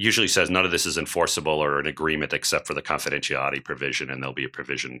 And it usually says none of this is enforceable or an agreement except for the confidentiality provision. And there'll be a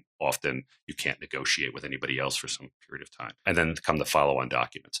provision often you can't negotiate with anybody else for some period of time. And then come the follow-on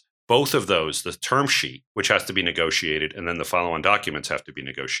documents. Both of those, the term sheet, which has to be negotiated, and then the follow-on documents have to be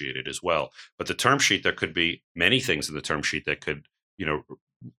negotiated as well. But the term sheet, there could be many things in the term sheet that could,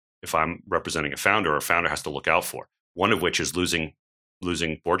 if I'm representing a founder has to look out for. One of which is losing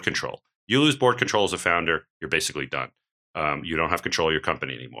board control. You lose board control as a founder, you're basically done. You don't have control of your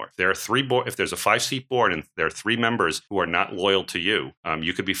company anymore. If there's a 5-seat board and there are 3 members who are not loyal to you,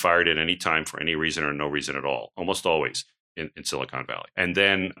 you could be fired at any time for any reason or no reason at all, almost always in Silicon Valley. And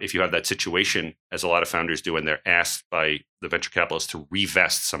then if you have that situation, as a lot of founders do, and they're asked by the venture capitalists to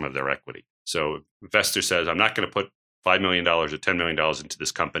revest some of their equity. So investor says, I'm not going to put $5 million or $10 million into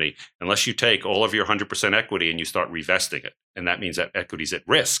this company unless you take all of your 100% equity and you start revesting it. And that means that equity is at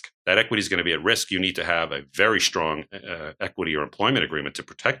risk. That equity is going to be at risk. You need to have a very strong equity or employment agreement to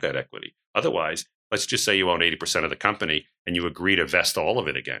protect that equity. Otherwise, let's just say you own 80% of the company and you agree to vest all of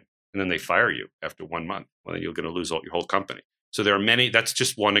it again. And then they fire you after 1 month. Well, then you're going to lose your whole company. So there are many, that's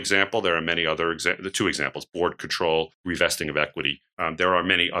just one example. There are many other the 2 examples, board control, revesting of equity. There are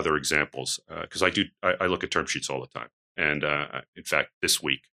many other examples because I look at term sheets all the time. And in fact, this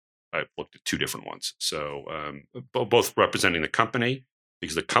week, I've looked at 2 different ones. So both representing the company,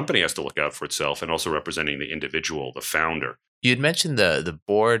 because the company has to look out for itself, and also representing the individual, the founder. You had mentioned the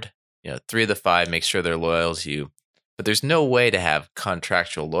board, 3 of the 5, make sure they're loyal to you. But there's no way to have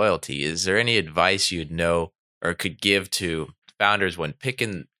contractual loyalty. Is there any advice you'd know or could give to founders when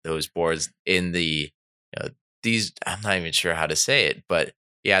picking those boards in these, I'm not even sure how to say it, but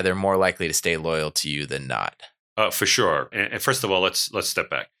yeah, they're more likely to stay loyal to you than not? For sure. And first of all, let's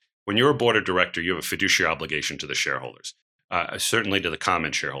step back. When you're a board of director, you have a fiduciary obligation to the shareholders, certainly to the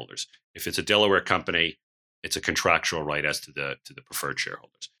common shareholders. If it's a Delaware company, it's a contractual right as to the preferred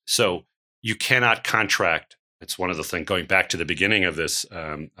shareholders. So you cannot contract. It's one of the things, going back to the beginning of this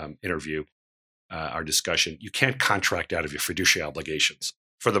interview, our discussion, you can't contract out of your fiduciary obligations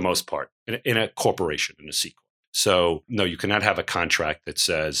for the most part in a corporation, in a C corp. So no, you cannot have a contract that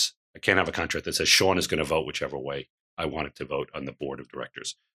says, I can't have a contract that says Sean is going to vote whichever way I want it to vote on the board of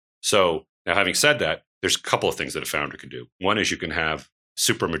directors. So now, having said that, there's a couple of things that a founder can do. One is you can have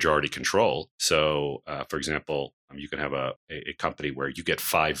supermajority control. So, for example, you can have a company where you get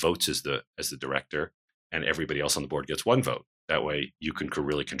 5 votes as the director, and everybody else on the board gets 1 vote. That way, you can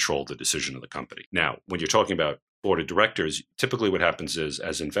really control the decision of the company. Now, when you're talking about board of directors, typically what happens is,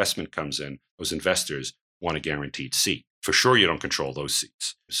 as investment comes in, those investors want a guaranteed seat. For sure, you don't control those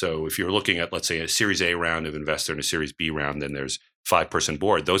seats. So if you're looking at, let's say, a Series A round of investor and a Series B round, then there's 5-person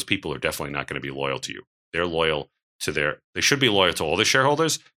board. Those people are definitely not going to be loyal to you. They're loyal to they should be loyal to all the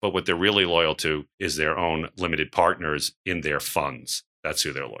shareholders, but what they're really loyal to is their own limited partners in their funds. That's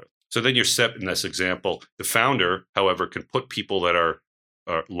who they're loyal. So then you're set in this example. The founder, however, can put people that are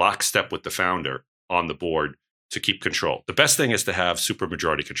lockstep with the founder on the board to keep control. The best thing is to have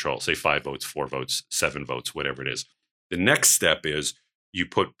supermajority control, say 5 votes, 4 votes, 7 votes, whatever it is. The next step is you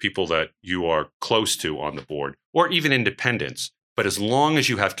put people that you are close to on the board, or even independents. But as long as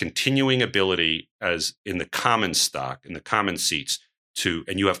you have continuing ability, as in the common stock, in the common seats,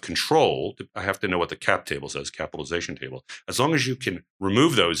 and you have control, I have to know what the cap table says, capitalization table, as long as you can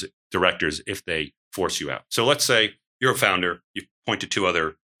remove those directors if they force you out. So let's say you're a founder, you point to 2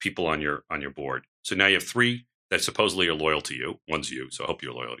 other people on your board. So now you have 3 that supposedly are loyal to you. One's you, so I hope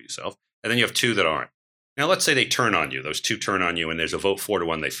you're loyal to yourself. And then you have 2 that aren't. Now let's say they turn on you. Those 2 turn on you, and there's a vote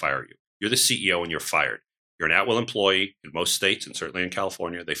 4-1, they fire you. You're the CEO and you're fired. You're an at-will employee in most states, and certainly in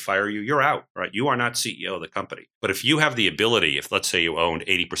California. They fire you. You're out, right? You are not CEO of the company. But if you have the ability, if let's say you owned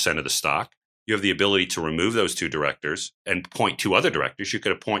 80% of the stock, you have the ability to remove those 2 directors and appoint 2 other directors. You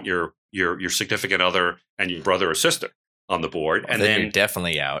could appoint your significant other and your brother or sister on the board, and then you're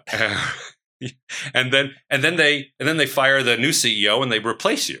definitely out. and then they fire the new CEO and they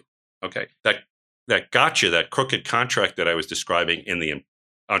replace you. Okay, that gotcha, that crooked contract that I was describing in the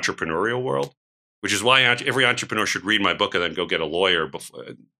entrepreneurial world, which is why every entrepreneur should read my book and then go get a lawyer before,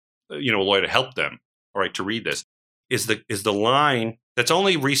 a lawyer to help them. All right, to read this is the line that's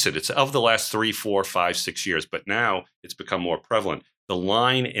only recent. It's of the last 3, 4, 5, 6 years, but now it's become more prevalent. The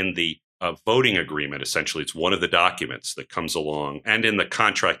line in the voting agreement, essentially, it's one of the documents that comes along, and in the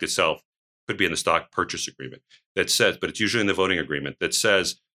contract itself, could be in the stock purchase agreement that says, but it's usually in the voting agreement that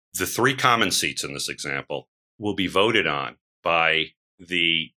says the 3 common seats in this example will be voted on by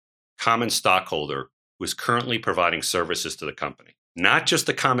the common stockholder who is currently providing services to the company. not just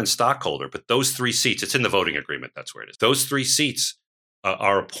the common stockholder, but those 3 seats. It's in the voting agreement. That's where it is. Those 3 seats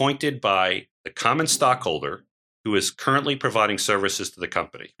are appointed by the common stockholder who is currently providing services to the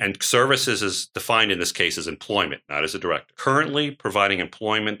company. And services is defined in this case as employment, not as a director. Currently providing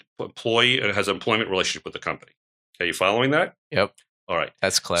employee has an employment relationship with the company. Okay, you following that? Yep. All right.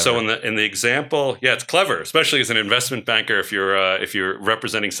 That's clever. So in the example, yeah, it's clever, especially as an investment banker if you're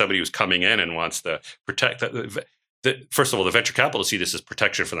representing somebody who's coming in and wants to protect first of all, the venture capitalists see this as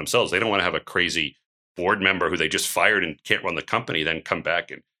protection for themselves. They don't want to have a crazy board member who they just fired and can't run the company, then come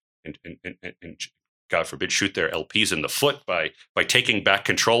back and God forbid, shoot their LPs in the foot by taking back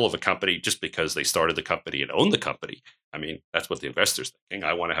control of a company just because they started the company and own the company. I mean, that's what the investor's thinking.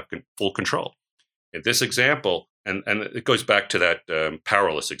 I want to have full control. In this example, and it goes back to that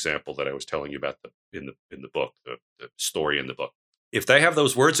powerless example that I was telling you about in the book, the story in the book. If they have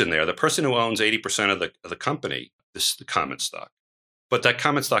those words in there, the person who owns 80% of the company, this is the common stock. But that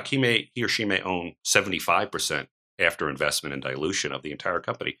common stock, he or she may own 75% after investment and dilution of the entire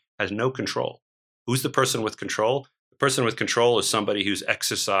company, has no control. Who's the person with control? The person with control is somebody who's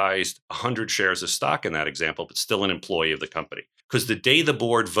exercised 100 shares of stock in that example, but still an employee of the company. Because the day the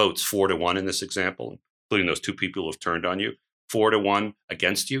board votes 4-1 in this example, including those 2 people who have turned on you, 4-1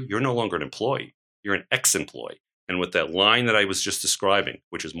 against you, you're no longer an employee. You're an ex-employee. And with that line that I was just describing,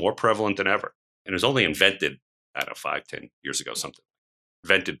 which is more prevalent than ever, and it was only invented, I don't know, 5-10 years ago, something,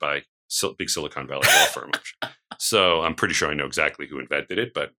 invented by big Silicon Valley law firm. So I'm pretty sure I know exactly who invented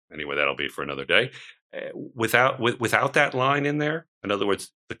it, but anyway, that'll be for another day. Without that line in there, in other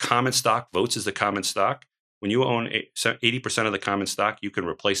words, the common stock votes as the common stock. When you own 80% of the common stock, you can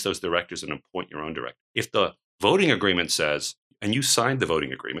replace those directors and appoint your own director. If the voting agreement says, and you signed the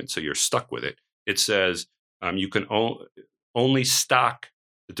voting agreement, so you're stuck with it, it says you can only stock.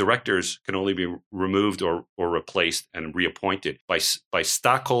 The directors can only be removed or replaced and reappointed by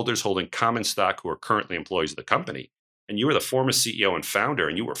stockholders holding common stock who are currently employees of the company. And you were the former CEO and founder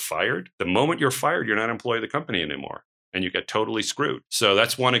and you were fired. The moment you're fired, you're not an employee of the company anymore and you get totally screwed. So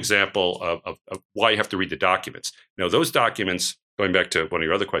that's one example of why you have to read the documents. Now, those documents, going back to one of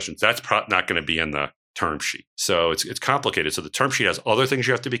your other questions, that's not going to be in the term sheet. So it's complicated. So the term sheet has other things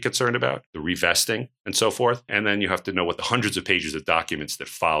you have to be concerned about, the revesting and so forth. And then you have to know what the hundreds of pages of documents that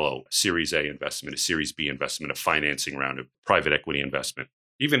follow a Series A investment, a Series B investment, a financing round, a private equity investment.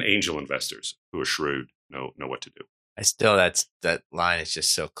 Even angel investors who are shrewd know what to do. That line is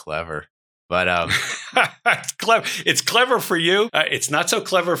just so clever. But it's clever. It's clever for you. It's not so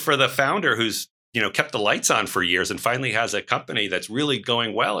clever for the founder who's kept the lights on for years and finally has a company that's really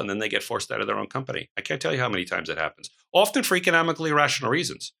going well, and then they get forced out of their own company. I can't tell you how many times it happens, often for economically irrational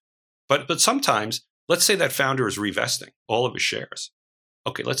reasons. But sometimes, let's say that founder is revesting all of his shares.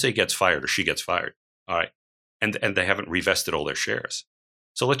 Okay, let's say he gets fired or she gets fired. All right. And they haven't revested all their shares.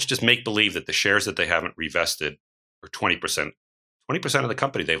 So let's just make believe that the shares that they haven't revested are 20%. 20% of the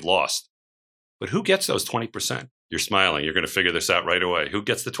company they've lost. But who gets those 20%? You're smiling. You're going to figure this out right away. Who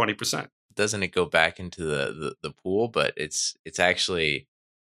gets the 20%? Doesn't it go back into the pool? But it's actually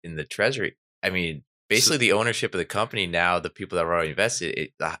in the treasury. I mean, basically the ownership of the company now, the people that are already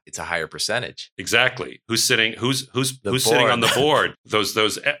invested, it's a higher percentage. Exactly. Who's sitting sitting on the board?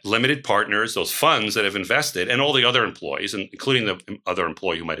 Those limited partners, those funds that have invested, and all the other employees, and including the other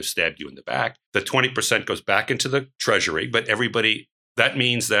employee who might have stabbed you in the back. The 20% goes back into the treasury, but that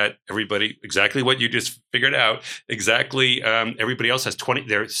means that everybody, exactly what you just figured out, everybody else has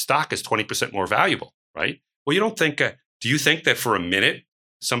their stock is 20% more valuable, right? Well, you don't think, do you think that for a minute,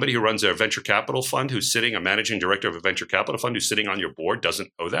 somebody who runs a venture capital fund, a managing director of a venture capital fund who's sitting on your board doesn't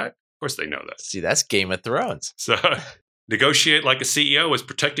know that? Of course they know that. See, that's Game of Thrones. So negotiate like a CEO is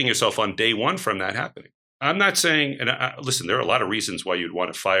protecting yourself on day one from that happening. I'm not saying, and listen, there are a lot of reasons why you'd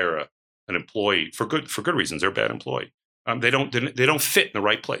want to fire an employee for good reasons. They're a bad employee. They don't fit in the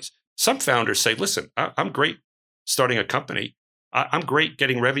right place. Some founders say, listen, I'm great starting a company. I'm great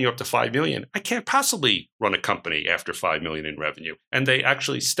getting revenue up to 5 million. I can't possibly run a company after 5 million in revenue. And they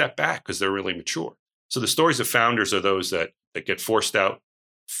actually step back because they're really mature. So the stories of founders are those that get forced out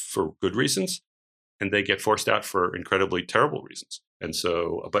for good reasons, and they get forced out for incredibly terrible reasons. And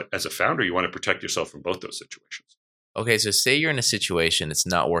so, but as a founder, you want to protect yourself from both those situations. Okay, so say you're in a situation it's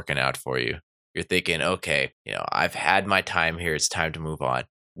not working out for you. You're thinking, okay, I've had my time here. It's time to move on.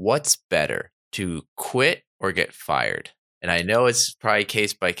 What's better, to quit or get fired? And I know it's probably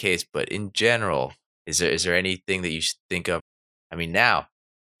case by case, but in general, is there anything that you should think of? I mean, now,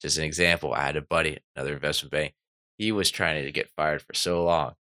 just an example, I had a buddy, another investment bank. He was trying to get fired for so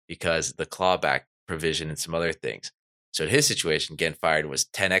long because the clawback provision and some other things. So in his situation, getting fired was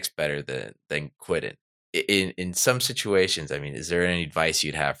 10x better than quitting. in some situations, I mean, is there any advice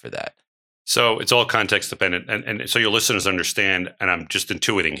you'd have for that? So it's all context dependent. And so your listeners understand, and I'm just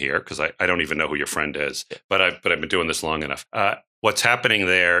intuiting here because I don't even know who your friend is, but I've been doing this long enough. What's happening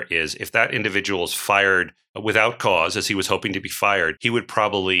there is if that individual is fired without cause, as he was hoping to be fired, he would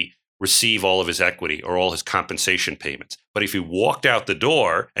probably receive all of his equity or all his compensation payments. But if he walked out the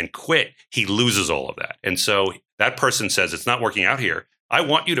door and quit, he loses all of that. And so that person says, it's not working out here. I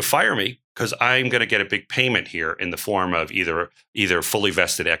want you to fire me because I'm going to get a big payment here in the form of either fully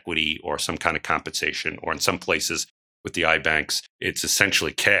vested equity or some kind of compensation, or in some places with the iBanks, it's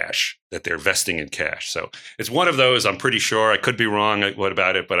essentially cash that they're vesting in cash. So it's one of those. I'm pretty sure. I could be wrong. What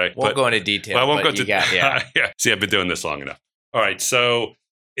about it? But I won't go into detail. Well, I won't go into yeah. See, I've been doing this long enough. All right. So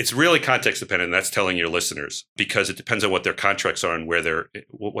it's really context dependent. That's telling your listeners because it depends on what their contracts are and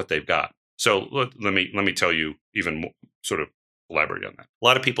what they've got. So let me tell you even more, sort of elaborate on that. A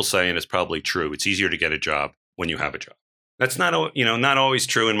lot of people say, and it's probably true, it's easier to get a job when you have a job. That's not always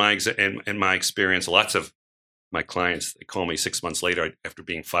true in my experience. Lots of my clients, they call me 6 months later after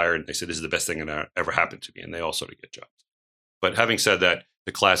being fired, and they say, this is the best thing that ever happened to me. And they all sort of get jobs. But having said that,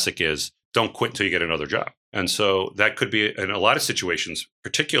 the classic is don't quit until you get another job. And so that could be in a lot of situations,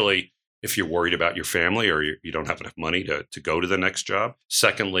 particularly if you're worried about your family or you don't have enough money to go to the next job.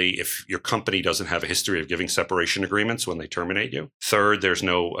 Secondly, if your company doesn't have a history of giving separation agreements when they terminate you. Third, there's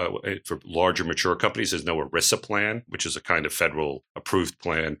no, for larger mature companies, there's no ERISA plan, which is a kind of federal approved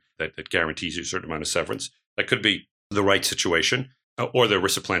plan that guarantees you a certain amount of severance. That could be the right situation, or the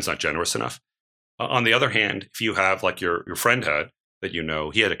ERISA plan's not generous enough. On the other hand, if you have, like your friend had, that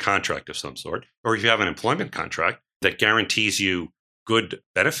he had a contract of some sort, or if you have an employment contract that guarantees you good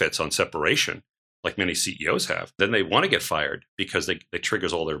benefits on separation, like many CEOs have, then they want to get fired because it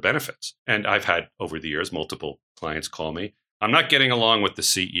triggers all their benefits. And I've had over the years multiple clients call me, I'm not getting along with the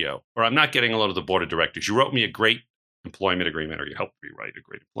CEO, or I'm not getting along with the board of directors. You wrote me a great employment agreement, or you helped me write a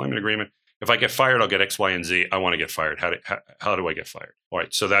great employment agreement. If I get fired, I'll get X, Y, and Z. I want to get fired. How do I get fired? All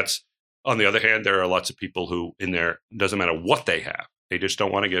right. So that's, on the other hand, there are lots of people who in there, doesn't matter what they have. They just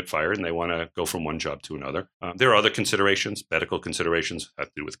don't want to get fired and they want to go from one job to another. There are other considerations, medical considerations have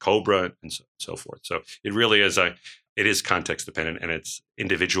to do with COBRA and so forth. So it really is it is context dependent and it's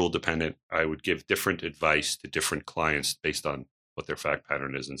individual dependent. I would give different advice to different clients based on what their fact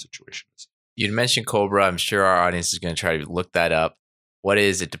pattern is and situation is. You mentioned COBRA. I'm sure our audience is going to try to look that up. What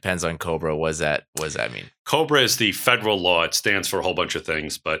is it? Depends on COBRA. What does that mean? COBRA is the federal law. It stands for a whole bunch of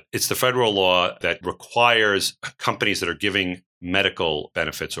things, but it's the federal law that requires companies that are giving medical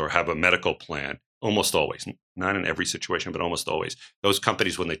benefits or have a medical plan, almost always, not in every situation, but almost always. Those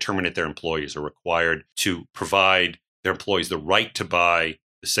companies, when they terminate their employees, are required to provide their employees the right to buy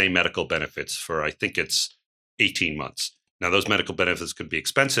the same medical benefits for, I think it's 18 months. Now, those medical benefits could be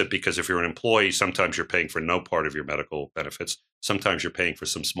expensive because if you're an employee, sometimes you're paying for no part of your medical benefits. Sometimes you're paying for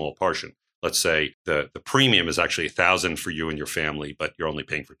some small portion. Let's say the premium is actually $1,000 for you and your family, but you're only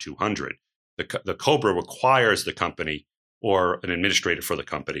paying for $200. The COBRA requires the company or an administrator for the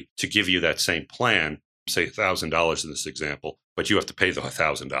company to give you that same plan, say $1,000 in this example, but you have to pay the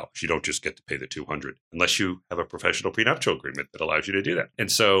 $1,000. You don't just get to pay the $200 unless you have a professional prenuptial agreement that allows you to do that.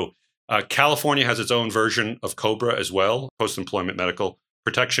 And so California has its own version of COBRA as well, post-employment medical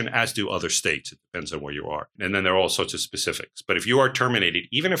protection, as do other states. It depends on where you are. And then there are all sorts of specifics. But if you are terminated,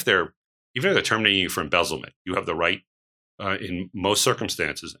 even if they're terminating you for embezzlement, you have the right in most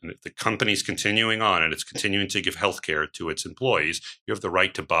circumstances. And if the company's continuing on and it's continuing to give health care to its employees, you have the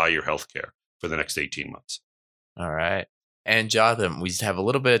right to buy your health care for the next 18 months. All right. And Jotham, we just have a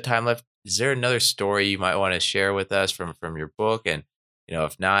little bit of time left. Is there another story you might want to share with us from your book? And,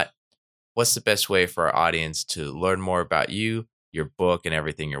 if not, what's the best way for our audience to learn more about you, your book, and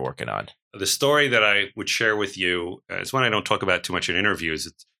everything you're working on? The story that I would share with you is one I don't talk about too much in interviews.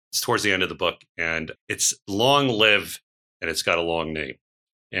 It's towards the end of the book, and it's Long Live, and it's got a long name.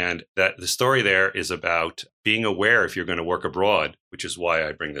 And that the story there is about being aware if you're going to work abroad, which is why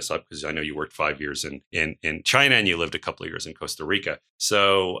I bring this up, because I know you worked 5 years in China and you lived a couple of years in Costa Rica.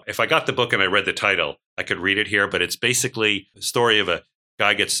 So if I got the book and I read the title, I could read it here, but it's basically the story of a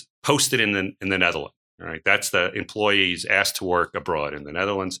guy gets posted in the Netherlands. All right, that's the employees asked to work abroad in the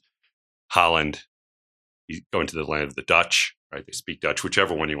Netherlands, Holland. He's going to the land of the Dutch. Right, they speak Dutch,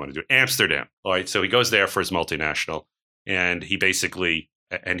 whichever one you want to do. Amsterdam. All right, so he goes there for his multinational, and he basically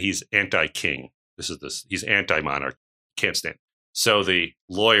he's anti-king. He's anti-monarch. Can't stand. So the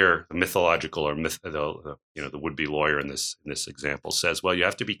lawyer, the mythological or the would-be lawyer in this example says, well, you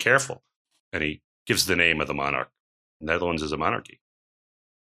have to be careful, and he gives the name of the monarch. The Netherlands is a monarchy.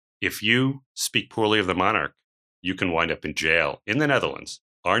 If you speak poorly of the monarch, you can wind up in jail in the Netherlands,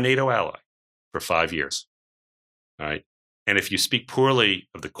 our NATO ally, for 5 years. All right. And if you speak poorly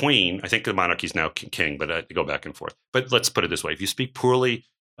of the queen, I think the monarchy is now king, but I go back and forth. But let's put it this way. If you speak poorly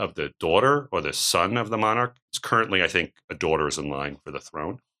of the daughter or the son of the monarch, it's currently, I think, a daughter is in line for the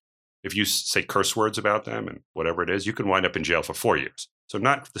throne. If you say curse words about them and whatever it is, you can wind up in jail for 4 years. So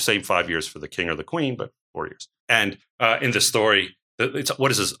not the same 5 years for the king or the queen, but 4 years. And in the story, what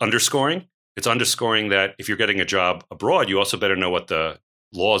is this underscoring? It's underscoring that if you're getting a job abroad, you also better know what the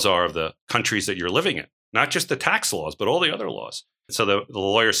laws are of the countries that you're living in, not just the tax laws, but all the other laws. So the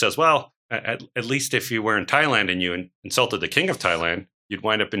lawyer says, well, at least if you were in Thailand and you insulted the king of Thailand, you'd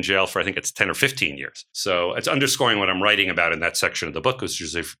wind up in jail for, I think it's 10 or 15 years. So it's underscoring what I'm writing about in that section of the book, which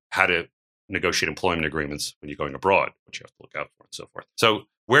is how to negotiate employment agreements when you're going abroad, which you have to look out for and so forth. So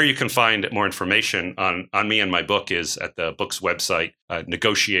where you can find more information on me and my book is at the book's website,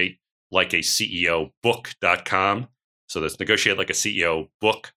 negotiatelikeacebook.com. So that's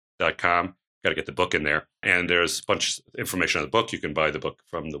negotiatelikeacebook.com. Got to get the book in there. And there's a bunch of information on the book. You can buy the book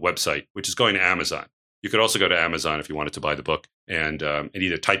from the website, which is going to Amazon. You could also go to Amazon if you wanted to buy the book and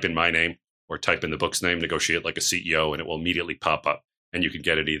either type in my name or type in the book's name, Negotiate Like a CEO, and it will immediately pop up. And you can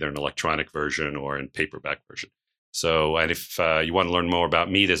get it either in electronic version or in paperback version. So, and if you want to learn more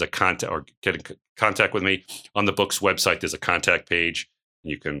about me, there's a contact or get in contact with me on the book's website. There's a contact page.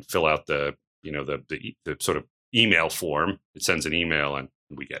 You can fill out the sort of email form. It sends an email and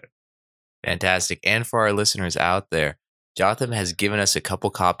we get it. Fantastic. And for our listeners out there, Jotham has given us a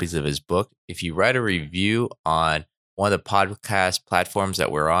couple copies of his book. If you write a review on one of the podcast platforms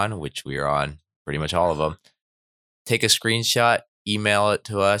that we're on, which we are on pretty much all of them, take a screenshot, email it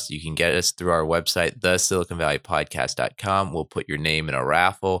to us. You can get us through our website, thesiliconvalleypodcast.com. We'll put your name in a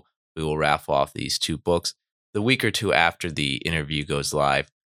raffle. We will raffle off these 2 books the week or 2 after the interview goes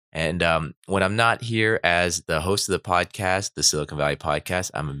live. And when I'm not here as the host of the podcast, the Silicon Valley Podcast,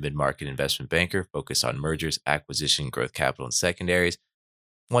 I'm a mid-market investment banker focused on mergers, acquisition, growth capital, and secondaries.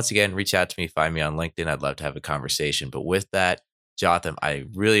 Once again, reach out to me, find me on LinkedIn. I'd love to have a conversation. But with that, Jotham, I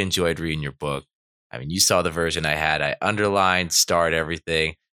really enjoyed reading your book. I mean, you saw the version I had. I underlined, starred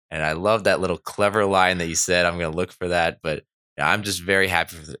everything. And I love that little clever line that you said. I'm going to look for that. But I'm just very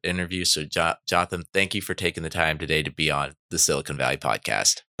happy for the interview. So Jotham, thank you for taking the time today to be on the Silicon Valley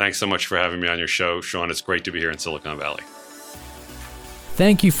Podcast. Thanks so much for having me on your show, Sean. It's great to be here in Silicon Valley.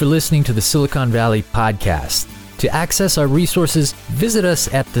 Thank you for listening to the Silicon Valley Podcast. To access our resources, visit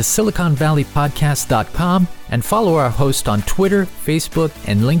us at thesiliconvalleypodcast.com and follow our host on Twitter, Facebook,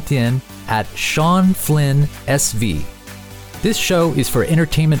 and LinkedIn at Sean Flynn SV. This show is for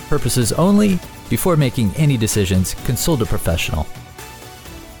entertainment purposes only. Before making any decisions, consult a professional.